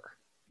Tyler.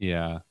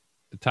 Yeah.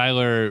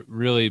 Tyler,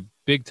 really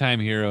big time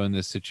hero in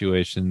this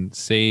situation,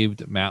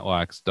 saved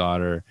Matlock's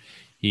daughter.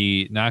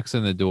 He knocks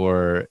on the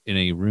door in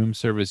a room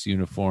service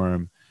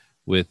uniform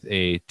with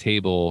a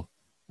table,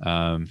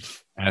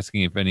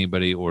 asking if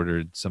anybody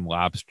ordered some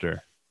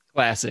lobster.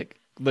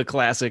 The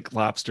classic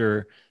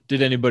lobster.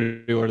 Did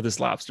anybody order this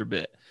lobster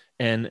bit?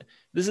 And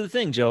this is the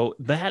thing, Joe,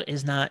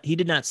 he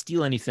did not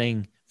steal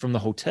anything from the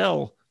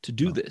hotel to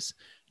do this.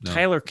 No.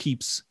 Tyler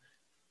keeps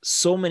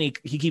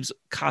he keeps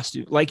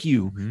costumes like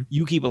you. Mhm.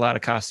 You keep a lot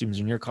of costumes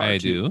in your car. I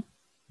too. do.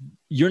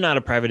 You're not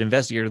a private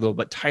investigator though,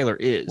 but Tyler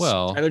is.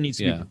 Well, Tyler needs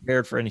to yeah. be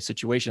prepared for any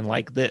situation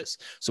like this.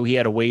 So he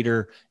had a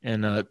waiter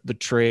and the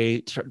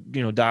tray,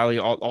 dolly,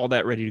 all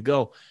that ready to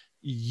go.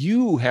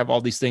 You have all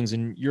these things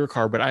in your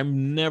car, but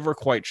I'm never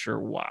quite sure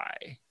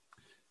why.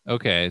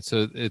 Okay,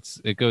 so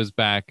it goes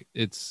back.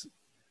 It's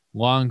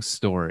long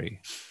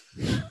story.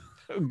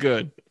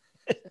 Good.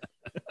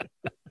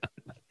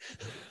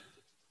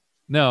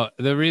 No,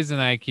 the reason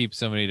I keep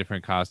so many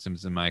different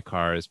costumes in my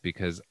car is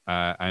because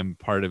I'm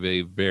part of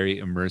a very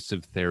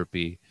immersive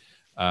therapy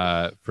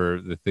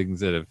for the things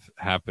that have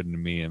happened to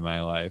me in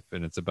my life,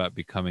 and it's about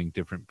becoming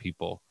different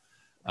people.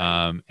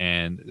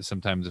 And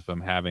sometimes if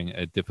I'm having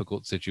a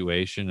difficult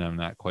situation, I'm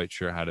not quite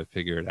sure how to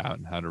figure it out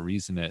and how to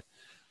reason it,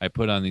 I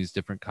put on these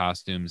different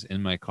costumes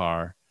in my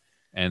car,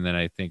 and then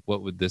I think,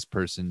 what would this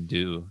person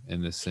do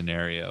in this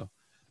scenario?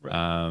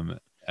 Right.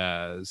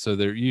 So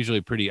they're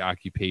usually pretty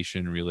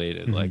occupation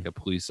related, Mm-hmm. like a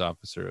police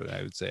officer.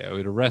 I would say I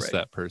would arrest Right.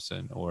 that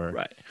person, or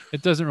Right.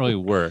 it doesn't really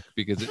work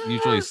because it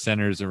usually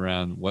centers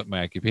around what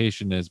my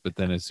occupation is. But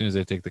then as soon as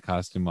I take the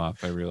costume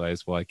off, I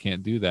realize, well, I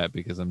can't do that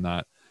because I'm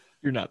not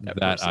You're not that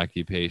person.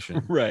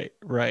 occupation. Right.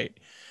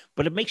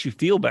 But it makes you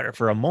feel better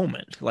for a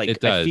moment. Like It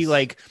does.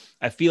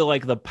 I feel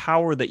like the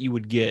power that you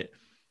would get,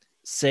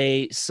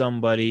 say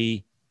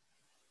somebody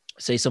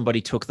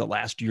took the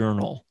last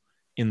urinal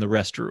in the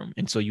restroom,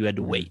 and so you had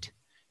to wait.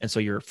 And so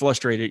you're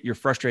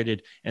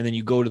frustrated, and then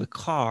you go to the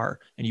car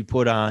and you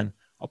put on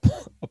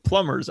a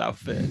plumber's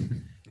outfit.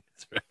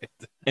 That's right.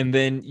 And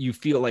then you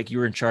feel like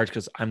you're in charge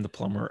because I'm the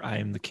plumber. I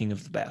am the king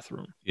of the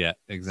bathroom. Yeah,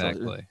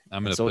 exactly.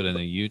 I'm going to so- put in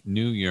a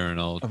new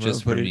urinal I'm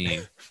just gonna for put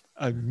me.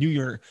 A new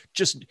urinal.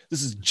 This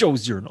is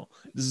Joe's urinal.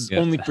 This is Yeah.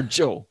 only for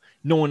Joe.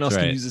 No one else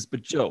That's can right. use this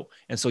but Joe.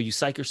 And so you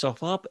psych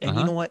yourself up. And you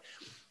Uh-huh. know what?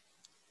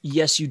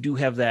 Yes, you do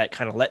have that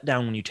kind of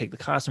letdown when you take the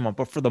costume off.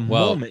 But for the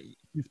Well, moment,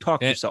 you've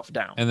talked yourself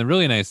down. And the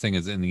really nice thing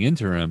is, in the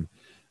interim,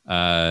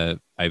 I've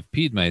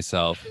peed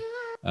myself,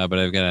 but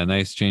I've got a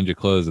nice change of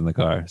clothes in the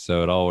car,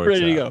 so it all works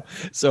Ready to out.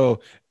 go.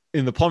 So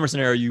in the plumber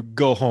scenario, you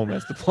go home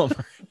as the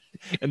plumber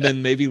and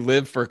then maybe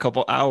live for a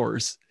couple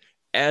hours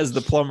as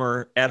the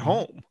plumber at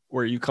home,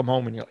 where you come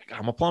home and you're like,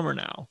 I'm a plumber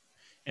now.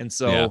 And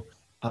so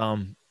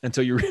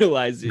until you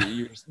realize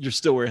you're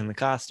still wearing the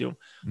costume.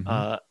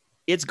 Mhm.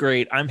 It's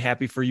great. I'm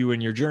happy for you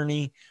in your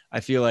journey. I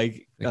feel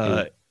like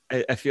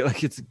I feel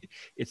like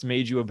it's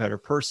made you a better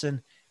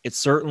person. It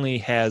certainly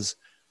has.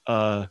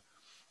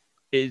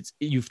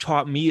 You've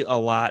taught me a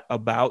lot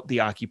about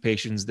the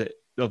occupations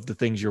of the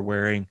things you're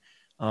wearing.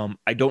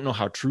 I don't know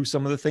how true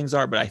some of the things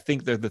are, but I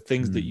think they're the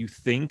things that you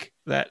think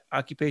that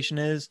occupation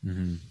is.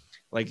 Mhm.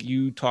 Like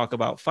you talk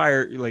about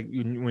fire, like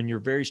when you're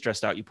very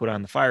stressed out, you put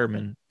on the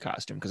fireman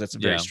costume because that's a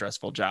very Yeah.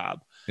 stressful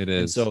job. It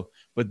And is. so,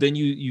 but then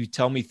you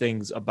tell me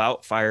things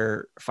about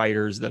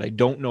firefighters that I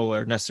don't know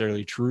are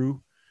necessarily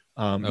true.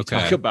 You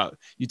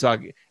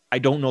talk. I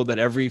don't know that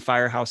every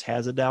firehouse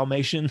has a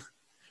Dalmatian,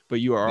 but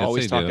you are Yes,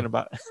 always they talking do.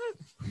 about.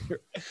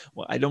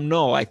 Well, I don't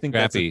know. I think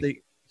that's the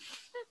Scrappy.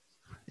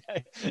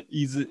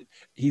 thing.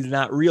 He's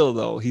not real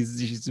though.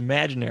 He's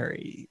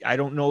imaginary. I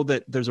don't know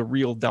that there's a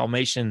real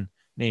Dalmatian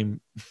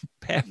named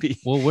Pappy.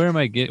 Well, where am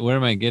I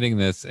getting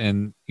this?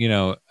 And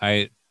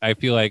I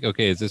feel like,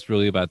 okay, is this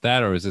really about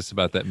that, or is this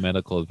about that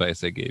medical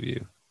advice I gave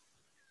you?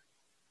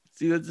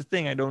 See, that's the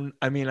thing. I don't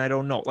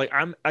know. Like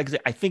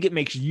I think it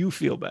makes you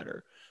feel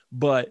better,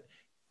 but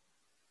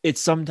it's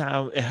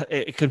sometimes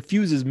it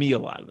confuses me a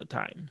lot of the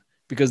time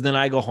because then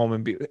I go home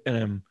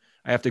and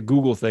I have to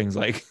Google things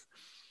like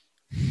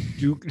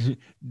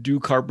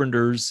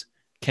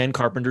can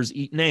carpenters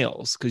eat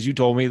nails? Because you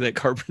told me that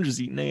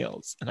carpenters eat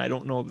nails, and I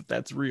don't know that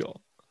that's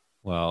real.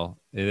 Well,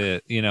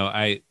 it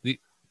is.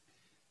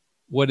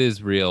 What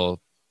is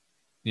real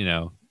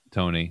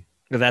Tony.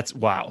 That's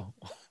wow.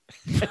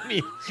 I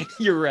mean,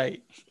 you're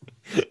right.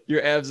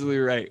 You're absolutely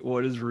right.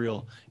 What is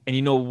real? And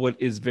you know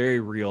what is very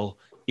real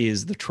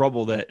is the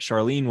trouble that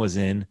Charlene was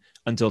in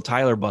until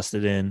Tyler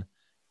busted in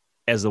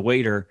as the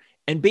waiter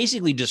and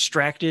basically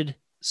distracted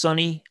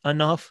Sonny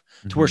enough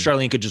to where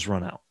Charlene could just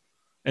run out.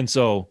 And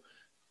so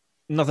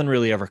nothing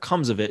really ever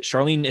comes of it.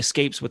 Charlene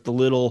escapes with the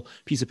little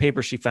piece of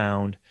paper she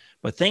found,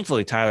 but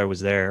thankfully Tyler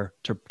was there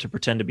to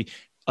pretend to be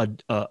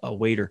a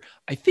waiter.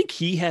 I think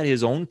he had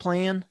his own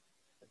plan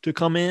to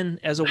come in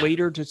as a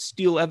waiter to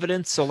steal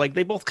evidence. So like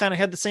they both kind of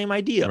had the same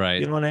idea. Right.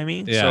 You know what I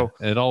mean? Yeah. So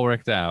it all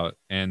worked out.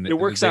 And it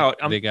works out.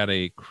 They got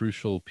a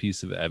crucial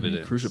piece of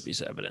evidence. Crucial piece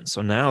of evidence.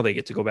 So now they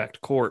get to go back to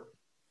court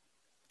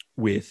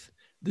with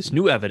this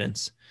new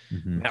evidence.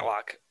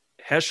 Matlock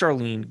has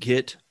Charlene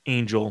get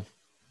Angel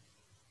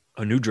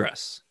a new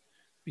dress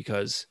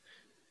because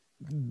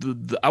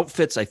the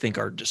outfits I think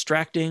are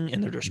distracting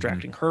and they're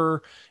distracting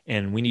her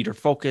and we need her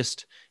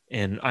focused.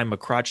 And I'm a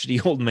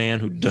crotchety old man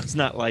who does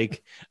not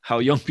like how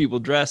young people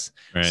dress.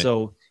 Right.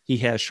 So he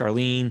has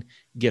Charlene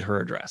get her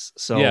a dress.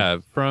 So yeah,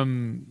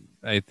 from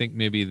I think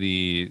maybe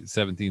the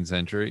 17th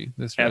century.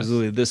 This dress.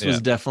 Absolutely. This was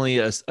definitely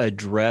a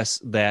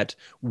dress that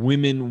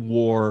women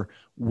wore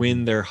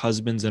when their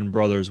husbands and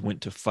brothers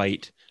went to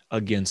fight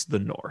against the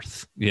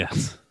North.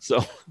 Yes.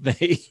 So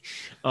they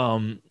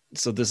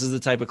so this is the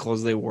type of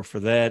clothes they wore for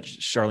that.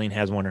 Charlene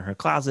has one in her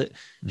closet.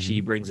 She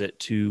brings it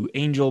to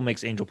Angel,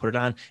 makes Angel put it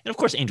on. And of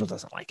course, Angel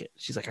doesn't like it.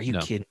 She's like, are you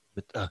kidding?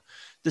 But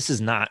this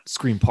is not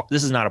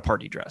this is not a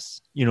party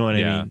dress. You know what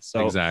I mean?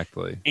 So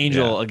exactly.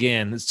 Angel,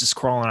 again, is just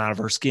crawling out of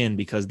her skin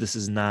because this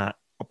is not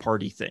a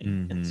party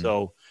thing. And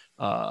so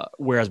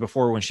whereas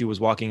before when she was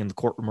walking in the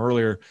courtroom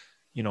earlier,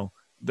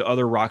 the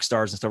other rock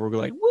stars and stuff were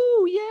like,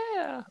 woo,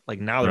 yeah.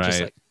 Like now they're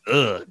just like,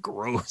 ugh,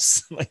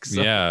 gross. Like,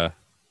 so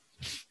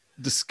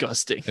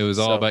disgusting. It was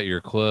all about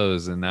your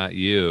clothes and not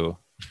you.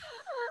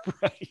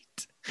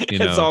 Right.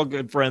 It's all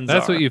good friends.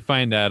 That's what you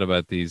find out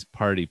about these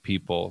party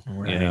people.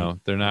 Right.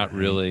 They're not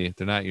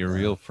they're not your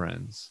real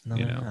friends. No,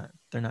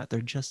 they're not. They're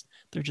just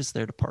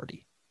there to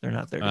party. They're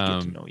not there to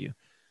get to know you.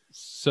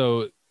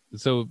 So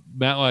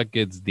Matlock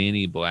gets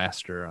Danny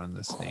Blaster on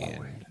the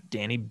stand.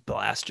 Danny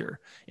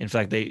Blaster. In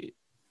fact,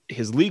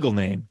 his legal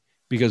name,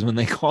 because when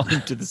they call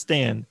him to the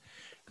stand,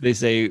 they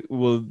say,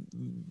 "Will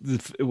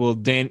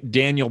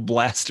Daniel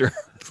Blaster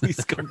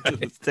please come to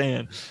the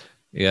stand?"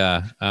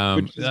 Yeah,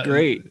 which is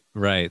great,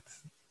 right?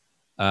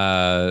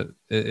 It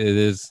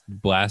is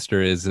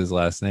Blaster is his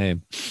last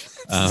name.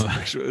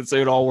 So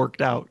it all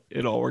worked out.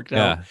 It all worked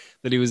out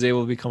that he was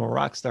able to become a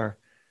rock star.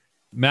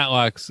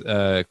 Matlock's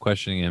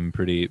questioning him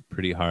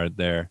pretty hard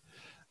there.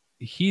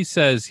 He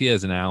says he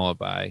has an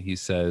alibi. He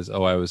says,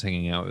 "Oh, I was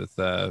hanging out with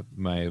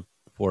my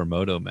 4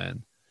 moto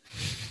men."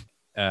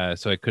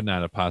 So I could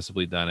not have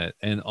possibly done it.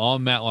 And all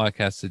Matlock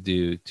has to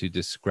do to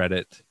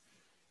discredit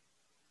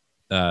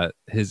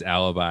his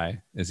alibi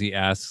is he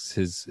asks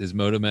his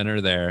moto men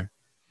are there.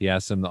 He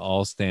asks them to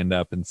all stand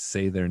up and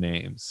say their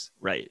names.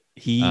 Right.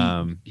 He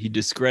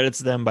discredits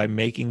them by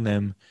making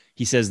them.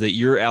 He says that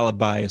your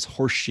alibi is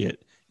horseshit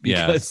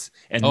because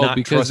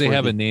because they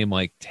have a name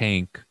like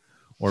Tank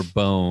or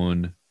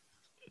Bone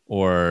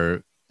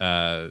or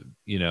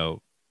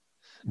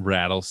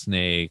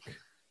Rattlesnake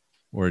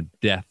or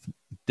Death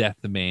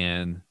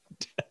Man.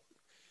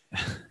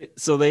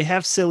 So they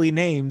have silly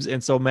names,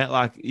 and so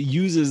Matlock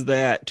uses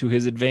that to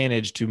his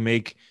advantage to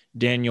make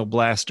Danny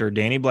Blaster,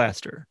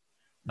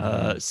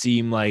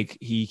 seem like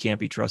he can't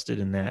be trusted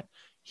in that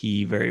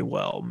he very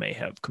well may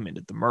have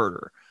committed the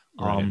murder.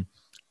 Right.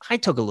 I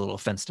took a little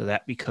offense to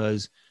that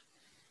because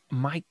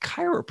my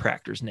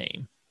chiropractor's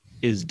name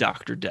is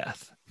Dr.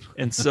 Death.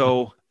 And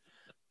so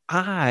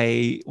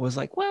I was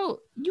like, well,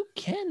 you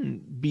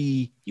can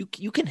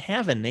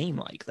have a name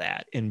like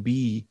that and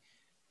be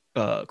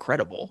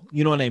credible.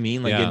 You know what I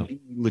mean? Like and be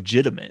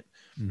legitimate.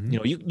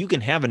 You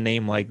can have a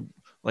name like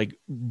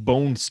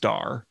Bone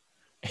Star,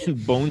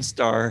 and Bone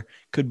Star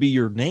could be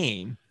your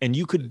name, and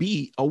you could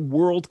be a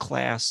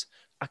world-class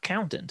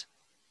accountant.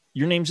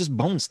 Your name's just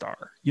Bone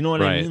Star. You know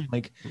what I mean?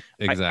 Like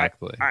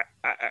exactly.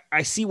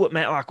 I see what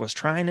Matlock was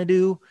trying to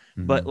do,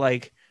 but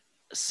like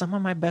some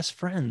of my best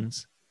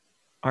friends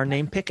are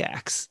named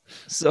Pickaxe.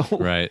 So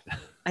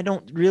I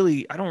don't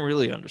really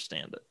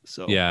understand it.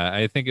 So yeah,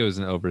 I think it was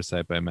an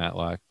oversight by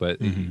Matlock, but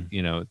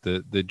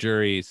the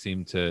jury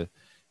seemed to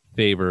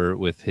favor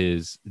with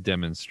his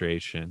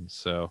demonstration.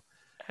 So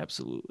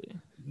absolutely.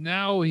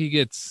 Now he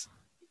gets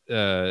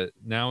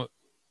now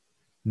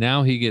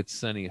he gets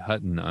Sonny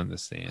Hutton on the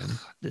stand.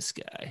 This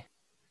guy.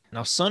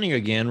 Now, Sonny,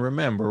 again,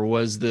 remember,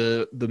 was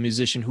the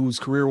musician whose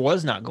career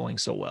was not going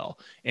so well.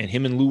 And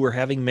him and Lou were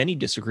having many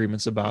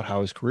disagreements about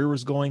how his career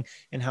was going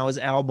and how his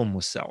album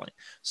was selling.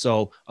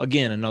 So,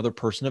 again, another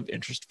person of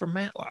interest for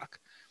Matlock.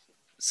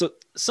 So,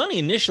 Sonny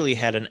initially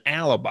had an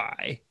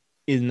alibi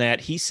in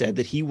that he said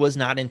that he was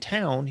not in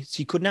town.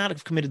 He could not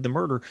have committed the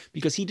murder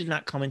because he did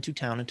not come into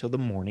town until the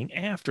morning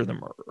after the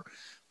murder.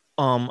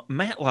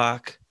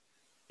 Matlock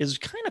is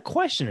kind of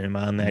questioning him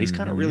on that. He's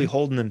kind of really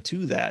holding them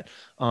to that.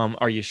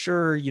 Are you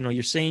sure? You know,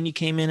 you're saying you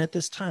came in at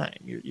this time.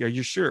 Are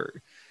you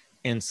sure?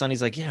 And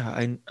Sonny's like, yeah,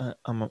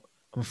 I'm a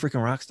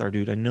freaking rock star,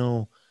 dude. I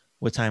know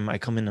what time I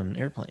come in on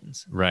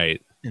airplanes.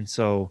 Right. And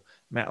so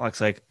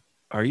Matlock's like,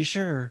 are you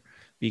sure?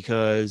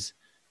 Because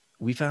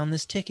we found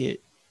this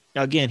ticket.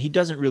 Now, again, he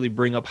doesn't really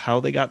bring up how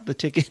they got the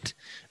ticket.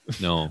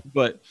 No.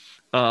 But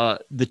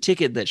the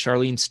ticket that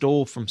Charlene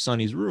stole from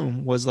Sonny's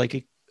room was like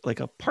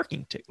a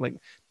parking ticket, like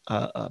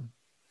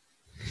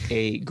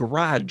a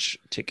garage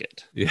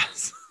ticket.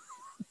 Yes.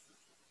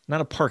 Not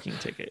a parking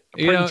ticket.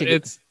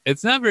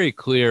 It's not very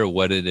clear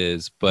what it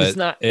is, but it's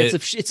not.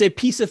 It's a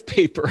piece of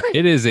paper.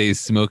 It is a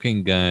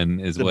smoking gun,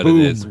 is what boom.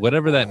 it is.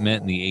 Whatever that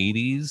meant in the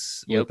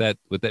 80s, Yep.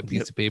 what that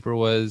piece of paper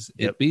was,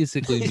 Yep. it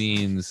basically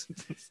means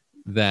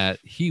that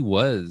he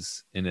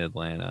was in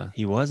Atlanta.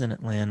 He was in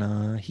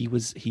Atlanta.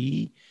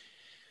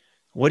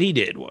 What he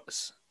did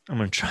was, I'm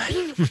gonna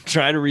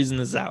try to reason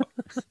this out.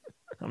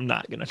 I'm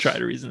not gonna try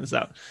to reason this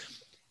out.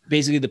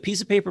 Basically, the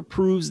piece of paper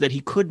proves that he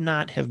could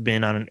not have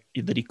been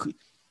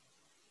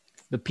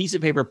the piece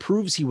of paper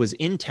proves he was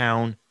in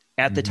town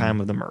at the time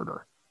of the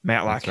murder.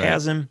 Matlock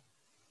has him.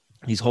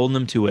 He's holding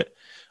him to it.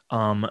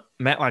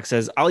 Matlock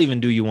says, I'll even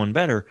do you one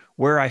better.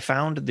 Where I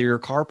found your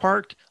car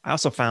parked, I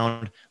also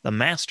found the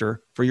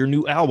master for your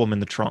new album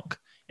in the trunk.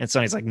 And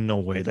Sonny's like, no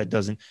way,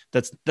 that's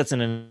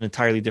in an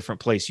entirely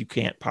different place. You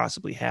can't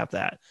possibly have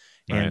that.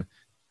 Right. And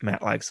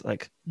Matlock's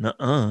like,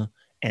 nuh-uh,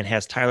 and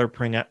has Tyler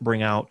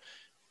bring out,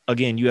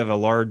 again, you have a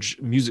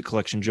large music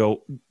collection,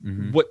 Joe.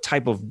 What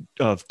type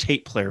of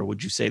tape player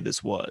would you say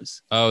this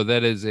was? Oh,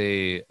 that is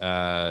a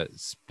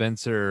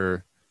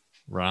Spencer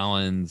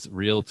Rollins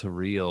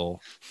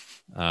reel-to-reel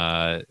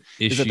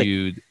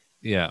issued.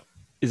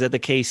 Is that the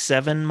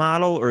K7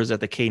 model or is that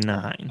the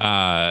K9?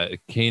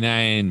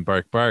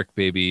 K9 bark,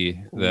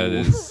 baby. That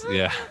is,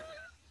 yeah.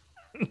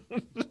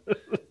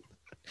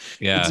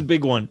 Yeah. It's a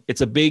big one.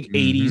 It's a big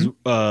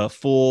 80s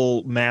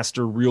full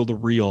master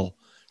reel-to-reel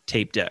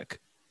tape deck.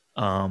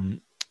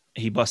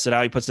 He busts it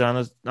out. He puts it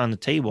on the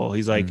table.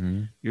 He's like,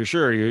 "You're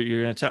sure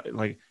you're gonna tell?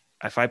 Like,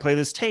 if I play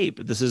this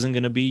tape, this isn't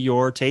gonna be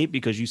your tape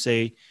because you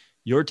say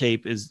your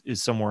tape is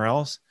somewhere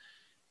else."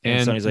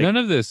 And Sonny's like, none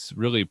of this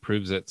really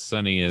proves that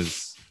Sonny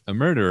is a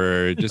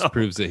murderer. It just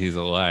proves that he's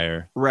a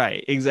liar.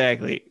 Right,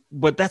 exactly.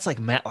 But that's like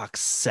Matlock's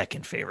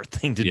second favorite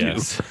thing to do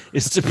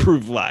is to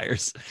prove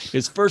liars.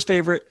 His first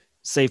favorite,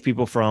 save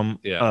people from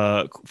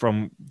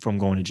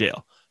going to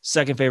jail.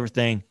 Second favorite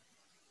thing,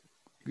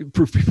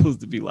 prove people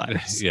to be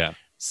liars. Yeah.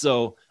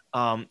 So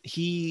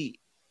he's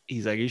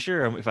like, "Are you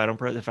sure? If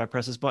I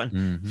press this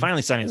button?"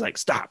 Finally, Sonny's like,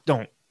 "Stop!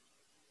 Don't!"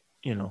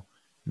 You know.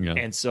 Yeah.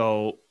 And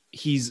so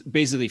he's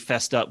basically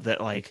fessed up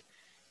that, like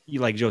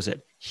Joe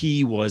said,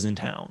 he was in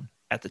town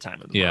at the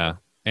time of the murder.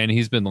 And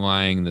he's been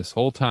lying this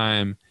whole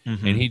time, and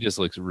he just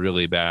looks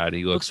really bad.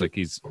 He looks like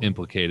he's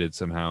implicated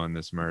somehow in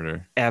this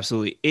murder.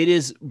 Absolutely. It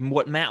is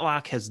what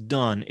Matlock has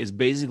done is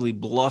basically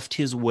bluffed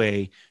his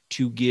way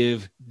to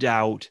give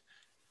doubt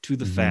to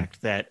the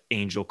fact that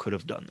Angel could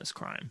have done this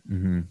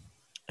crime.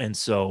 And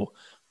so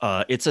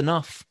it's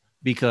enough,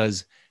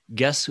 because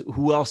guess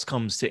who else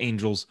comes to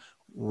Angel's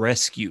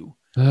rescue?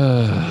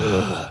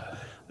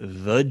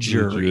 The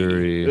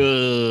jury.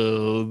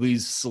 Oh,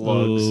 these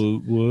slugs.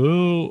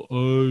 Well,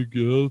 I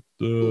get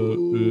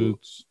that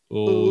it's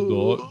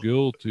not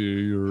guilty,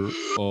 Your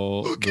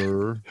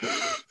Honor.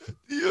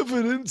 The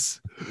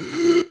evidence.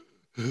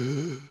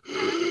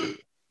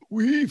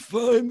 We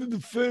find the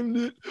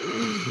defendant.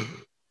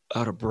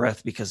 Out of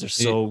breath because they're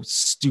so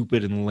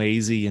stupid and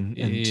lazy and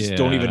just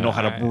don't even know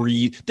how to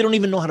breathe. They don't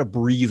even know how to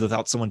breathe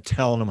without someone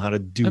telling them how to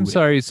do it. I'm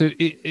sorry. So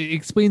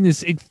explain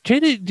this. Try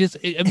to just.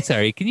 I'm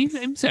sorry. Can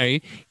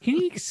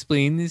you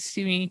explain this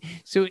to me?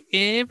 So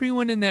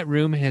everyone in that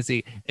room has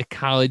a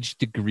college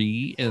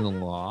degree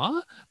in law,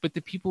 but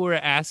the people who are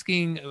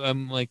asking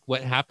like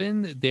what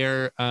happened,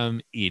 they're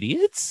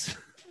idiots.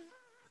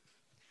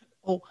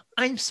 Oh,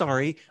 I'm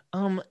sorry.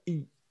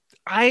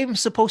 I'm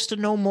supposed to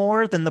know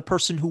more than the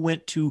person who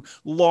went to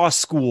law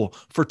school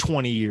for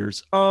 20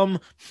 years. Yeah,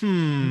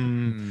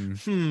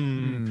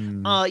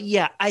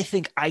 I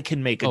think I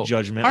can make a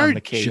judgment on the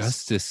case. Our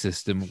justice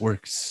system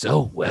works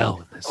so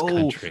well in this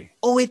country.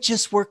 Oh, it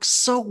just works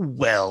so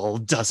well,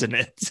 doesn't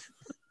it?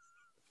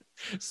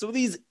 So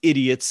these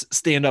idiots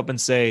stand up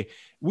and say,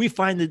 "We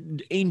find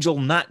the Angel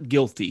not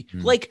guilty."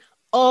 Like,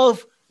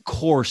 of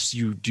course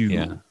you do.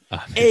 Yeah,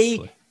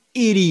 obviously.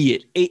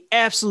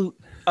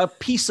 A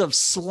piece of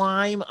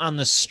slime on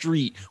the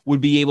street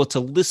would be able to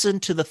listen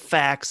to the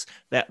facts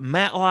that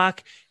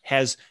Matlock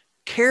has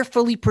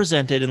carefully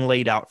presented and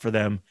laid out for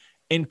them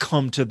and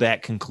come to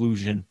that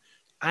conclusion.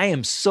 I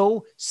am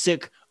so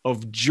sick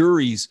of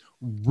juries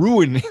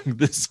ruining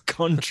this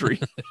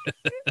country.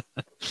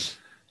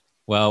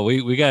 Well,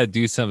 we got to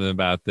do something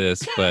about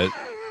this, but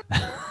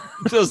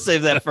we'll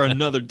save that for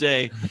another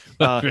day.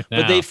 But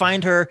they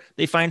find her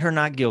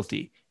not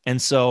guilty.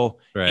 And so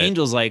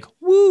Angel's like,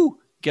 woo,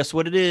 guess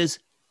what it is?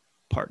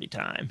 Party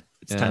time.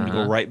 It's time to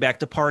go right back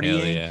to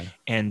partying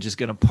and just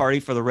going to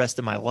party for the rest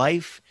of my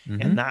life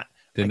and not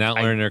Did not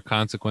learn her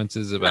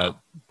consequences about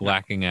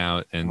blacking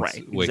out and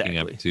waking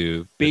up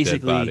to the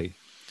dead body.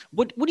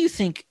 What do you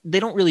think? They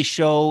don't really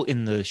show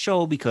in the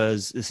show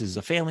because this is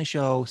a family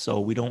show, so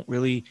we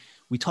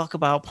talk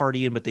about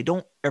partying, but they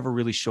don't ever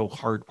really show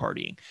hard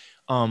partying.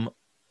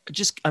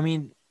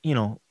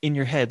 In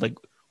your head, like,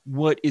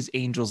 what is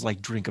Angel's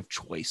like drink of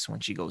choice when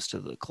she goes to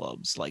the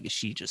clubs? Like, is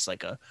she just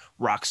like a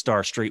rock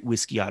star, straight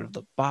whiskey out of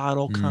the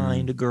bottle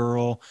kind of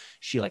girl? Is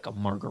she like a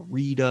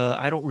margarita?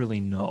 I don't really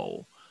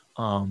know.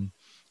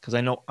 Because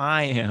I know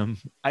I am.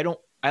 I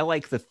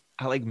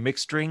like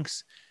mixed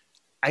drinks.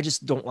 I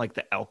just don't like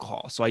the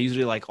alcohol. So I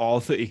usually like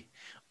all the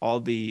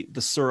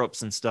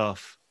syrups and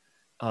stuff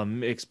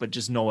mixed, but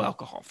just no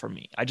alcohol for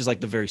me. I just like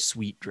the very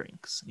sweet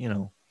drinks,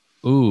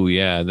 Ooh,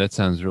 yeah, that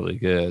sounds really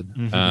good.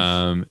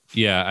 Mm-hmm.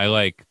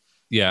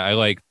 I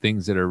like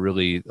things that are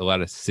really a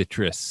lot of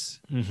citrus,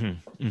 a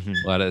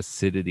lot of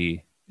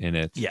acidity in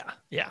it. Yeah.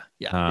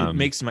 It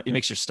makes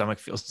your stomach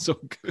feel so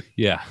good.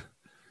 Yeah,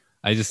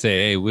 I just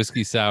say, hey,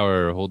 whiskey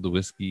sour, hold the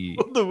whiskey.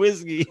 Hold the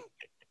whiskey.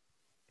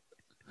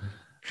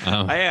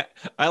 I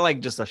like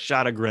just a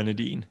shot of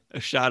grenadine, a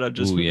shot of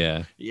just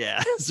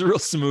it's real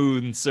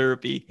smooth and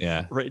syrupy.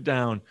 Yeah, right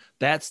down.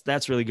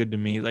 That's really good to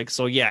me. Like,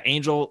 so yeah,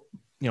 Angel,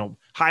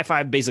 high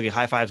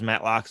fives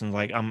Matlock, and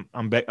like I'm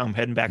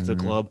heading back to the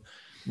club.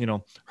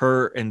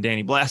 Her and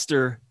Danny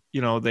Blaster,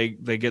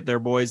 they get their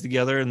boys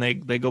together and they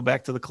go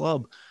back to the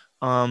club.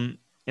 And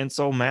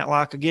so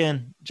Matlock,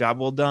 again, job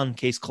well done,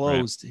 case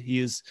closed. Right. He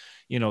is,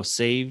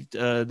 saved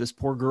this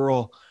poor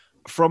girl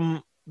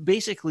from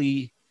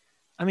basically.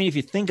 I mean, if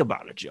you think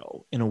about it,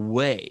 Joe, in a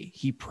way,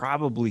 he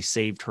probably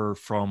saved her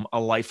from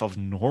a life of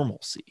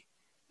normalcy.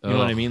 You know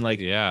what I mean? Like,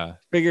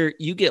 figure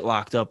you get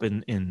locked up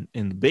in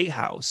the big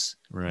house.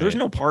 Right. There's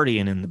no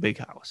partying in the big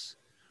house,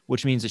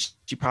 which means that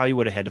she probably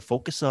would have had to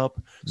focus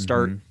up,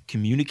 start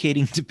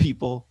communicating to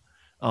people,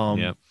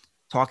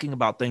 talking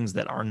about things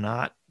that are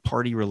not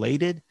party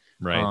related.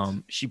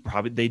 Right.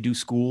 They do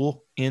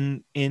school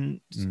in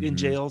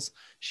jails.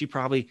 She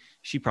probably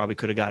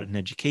could have got an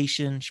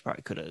education. She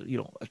probably could have,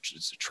 a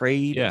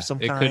trade of some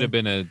kind. It could have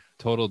been a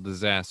total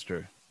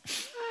disaster.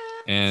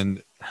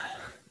 And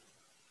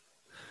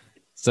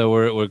so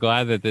we're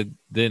glad that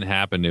didn't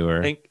happen to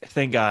her.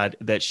 Thank God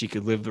that she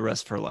could live the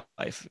rest of her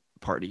life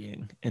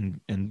partying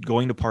and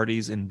going to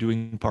parties and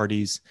doing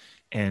parties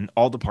and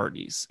all the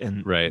parties.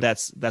 And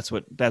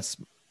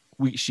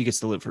she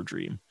gets to live her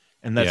dream.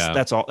 And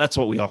that's all. That's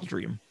what we all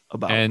dream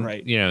about, and,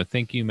 right?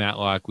 Thank you,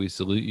 Matlock. We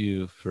salute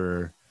you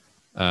for,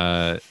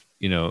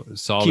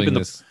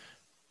 solving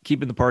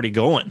keeping the party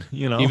going.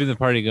 Keeping the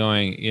party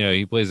going.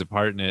 He plays a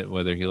part in it,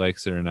 whether he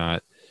likes it or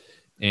not.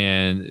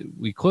 And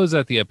we close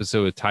out the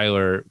episode with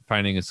Tyler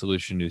finding a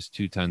solution to his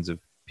 2 tons of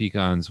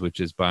pecans, which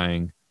is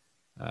buying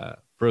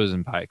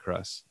frozen pie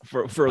crust.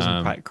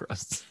 Frozen pie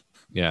crusts.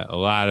 Yeah, a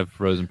lot of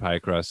frozen pie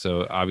crust.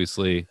 So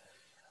obviously,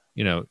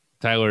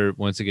 Tyler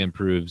once again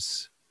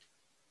proves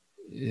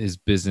his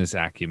business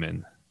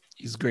acumen.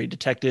 He's a great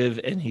detective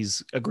and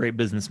he's a great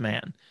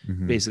businessman.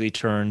 Basically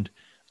turned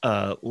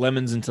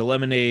lemons into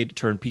lemonade,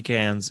 turned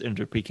pecans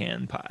into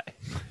pecan pie.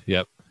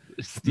 Yep.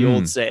 It's the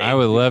old saying. I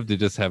would love to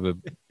just have a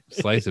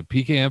slice of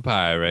pecan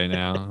pie right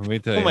now. Let me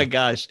tell you. Oh my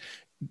gosh.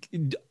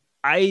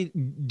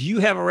 Do you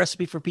have a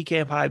recipe for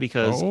pecan pie?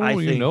 Because I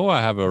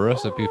have a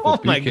recipe for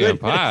pecan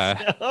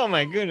pie. Oh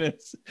my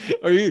goodness.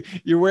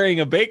 You're wearing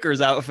a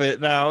baker's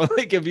outfit now.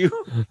 Like if you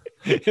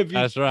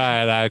That's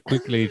right. I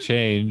quickly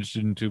changed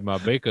into my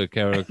baker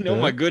character. Oh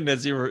my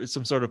goodness, you were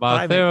some sort of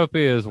my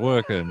therapy is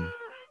working.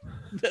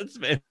 That's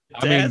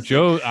fantastic.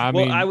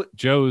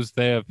 Joe's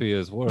therapy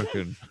is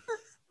working.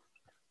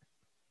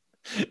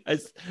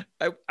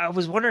 I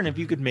was wondering if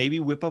you could maybe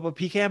whip up a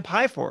pecan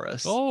pie for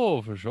us.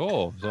 Oh, for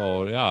sure.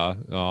 So yeah,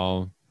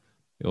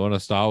 you want to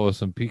start with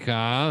some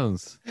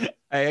pecans?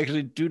 I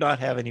actually do not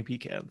have any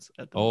pecans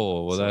at the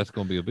moment, that's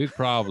going to be a big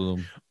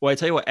problem. Well, I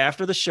tell you what,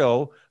 after the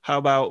show, how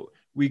about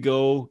we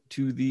go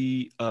to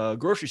the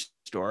grocery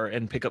store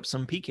and pick up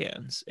some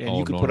pecans, and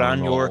you can put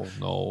on your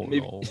no.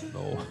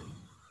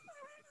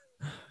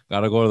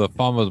 Gotta go to the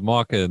farmer's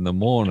market in the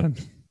morning.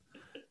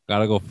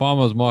 Gotta go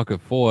farmer's market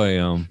 4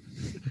 a.m.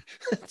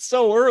 It's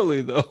so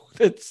early though.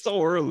 It's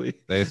so early.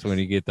 That's when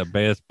you get the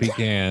best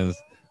pecans.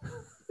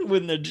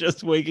 When they're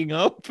just waking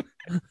up.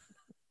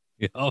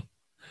 Yep.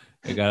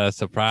 You gotta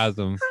surprise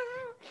them.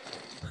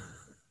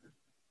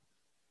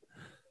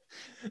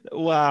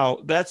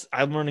 Wow,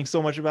 I'm learning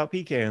so much about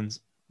pecans.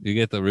 You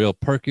get the real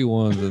perky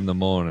ones in the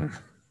morning.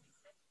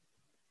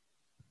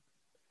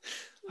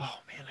 Oh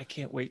man, I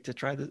can't wait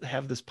to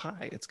have this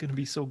pie. It's gonna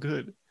be so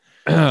good.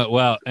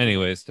 Well,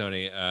 anyways,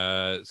 Tony.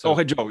 Hey,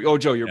 Joe.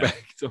 Joe, you're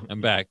back.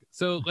 I'm back.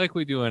 So, like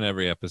we do on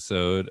every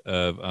episode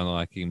of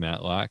Unlocking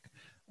Matlock,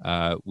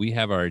 we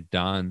have our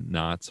Don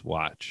Knotts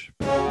watch.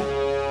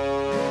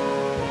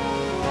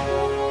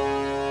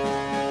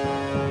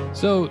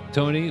 So,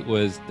 Tony,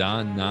 was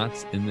Don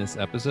Knotts in this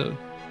episode?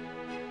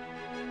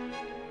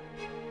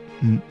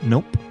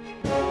 Nope.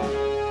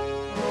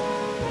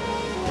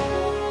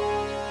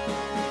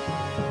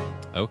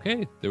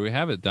 Okay, there we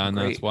have it. Don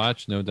Knotts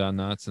watch. No Don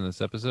Knotts in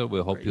this episode.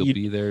 We'll hope you'll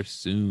be there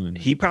soon.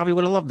 He probably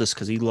would have loved this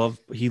because he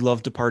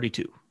loved to party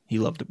too.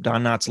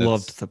 Don Knotts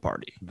loved the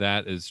party.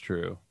 That is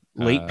true.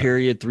 Late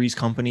period, Three's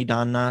Company,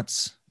 Don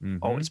Knotts,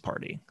 always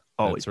party.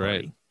 Always That's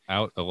party. Right.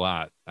 Out a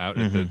lot. Out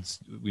at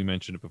we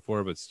mentioned it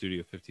before, but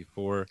Studio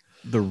 54.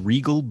 The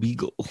Regal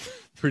Beagle.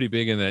 Pretty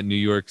big in that New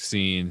York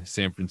scene,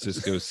 San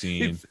Francisco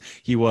scene.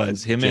 He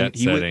was.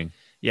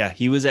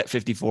 He was at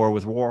 54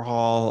 with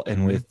Warhol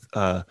and with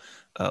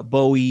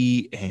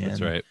Bowie and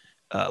That's right.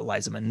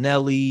 Liza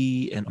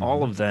Minnelli and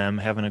all of them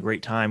having a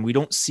great time. We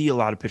don't see a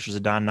lot of pictures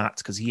of Don Knotts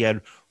because he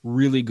had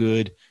really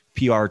good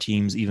PR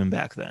teams even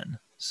back then.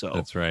 So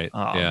that's right.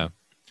 Yeah.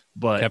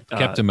 But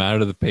kept him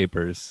out of the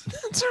papers.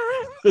 That's right.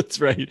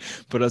 That's right.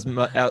 But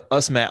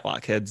us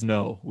Matlock heads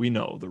know, we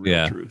know the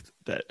real truth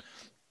that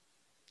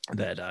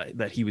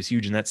he was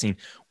huge in that scene.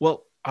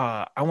 Well,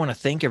 I want to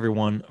thank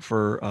everyone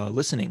for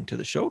listening to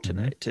the show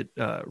tonight,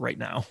 right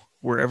now,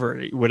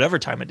 whatever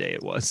time of day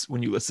it was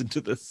when you listened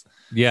to this.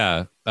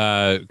 Yeah,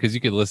 because you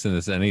could listen to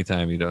this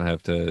anytime. You don't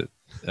have to.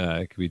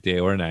 It could be day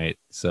or night.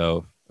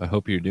 So I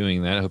hope you're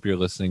doing that. I hope you're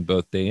listening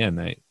both day and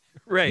night.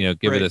 Right.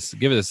 Give it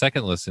a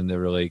second listen to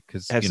really,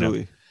 because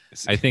absolutely.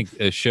 I think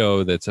a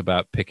show that's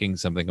about picking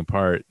something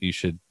apart, you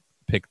should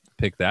pick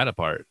that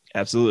apart.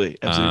 Absolutely.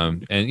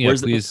 And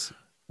please.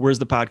 Where's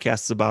the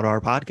podcasts about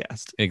our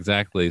podcast?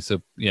 Exactly.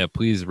 So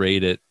please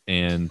rate it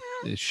and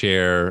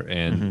share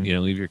and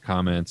leave your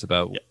comments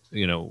about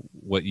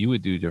what you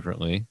would do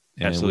differently,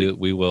 and absolutely.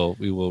 we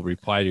will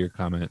reply to your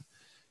comment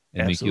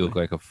and make you look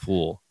like a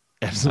fool.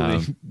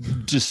 Absolutely.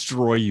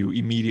 Destroy you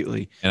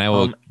immediately. And I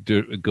will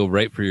go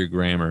right for your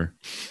grammar.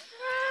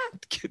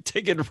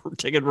 Take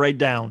it right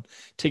down.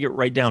 Take it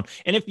right down.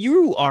 And if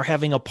you are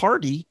having a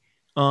party,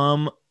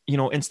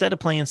 instead of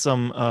playing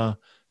some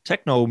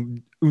techno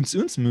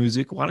uns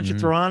music, why don't you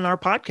throw on our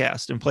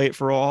podcast and play it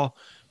for all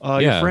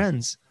your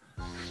friends?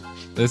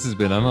 This has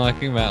been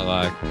Unlocking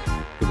Matlock.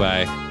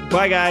 Goodbye.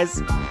 Bye,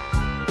 guys.